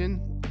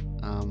Probation.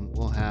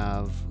 We'll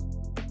have,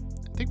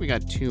 I think we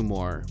got 2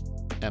 more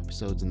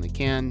episodes in the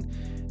can,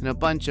 and a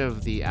bunch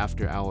of the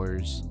after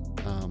hours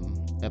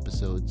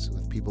episodes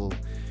with people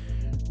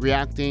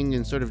reacting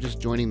and sort of just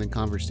joining the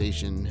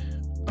conversation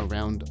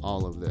around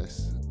all of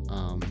this.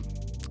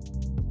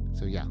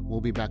 So yeah, we'll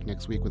be back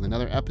next week with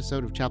another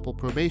episode of Chapel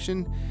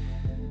Probation.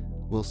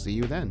 We'll see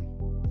you then.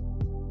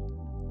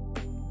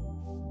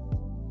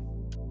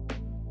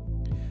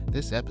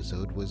 This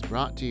episode was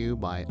brought to you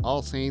by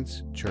All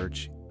Saints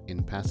Church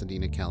in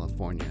Pasadena,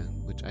 California,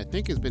 which I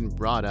think has been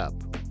brought up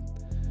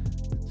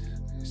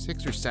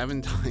 6 or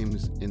 7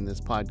 times in this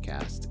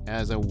podcast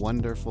as a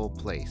wonderful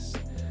place,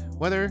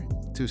 whether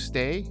to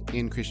stay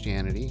in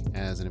Christianity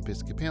as an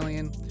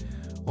Episcopalian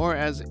or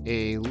as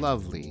a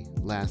lovely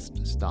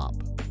last stop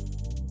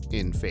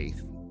in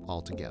faith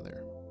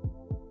altogether.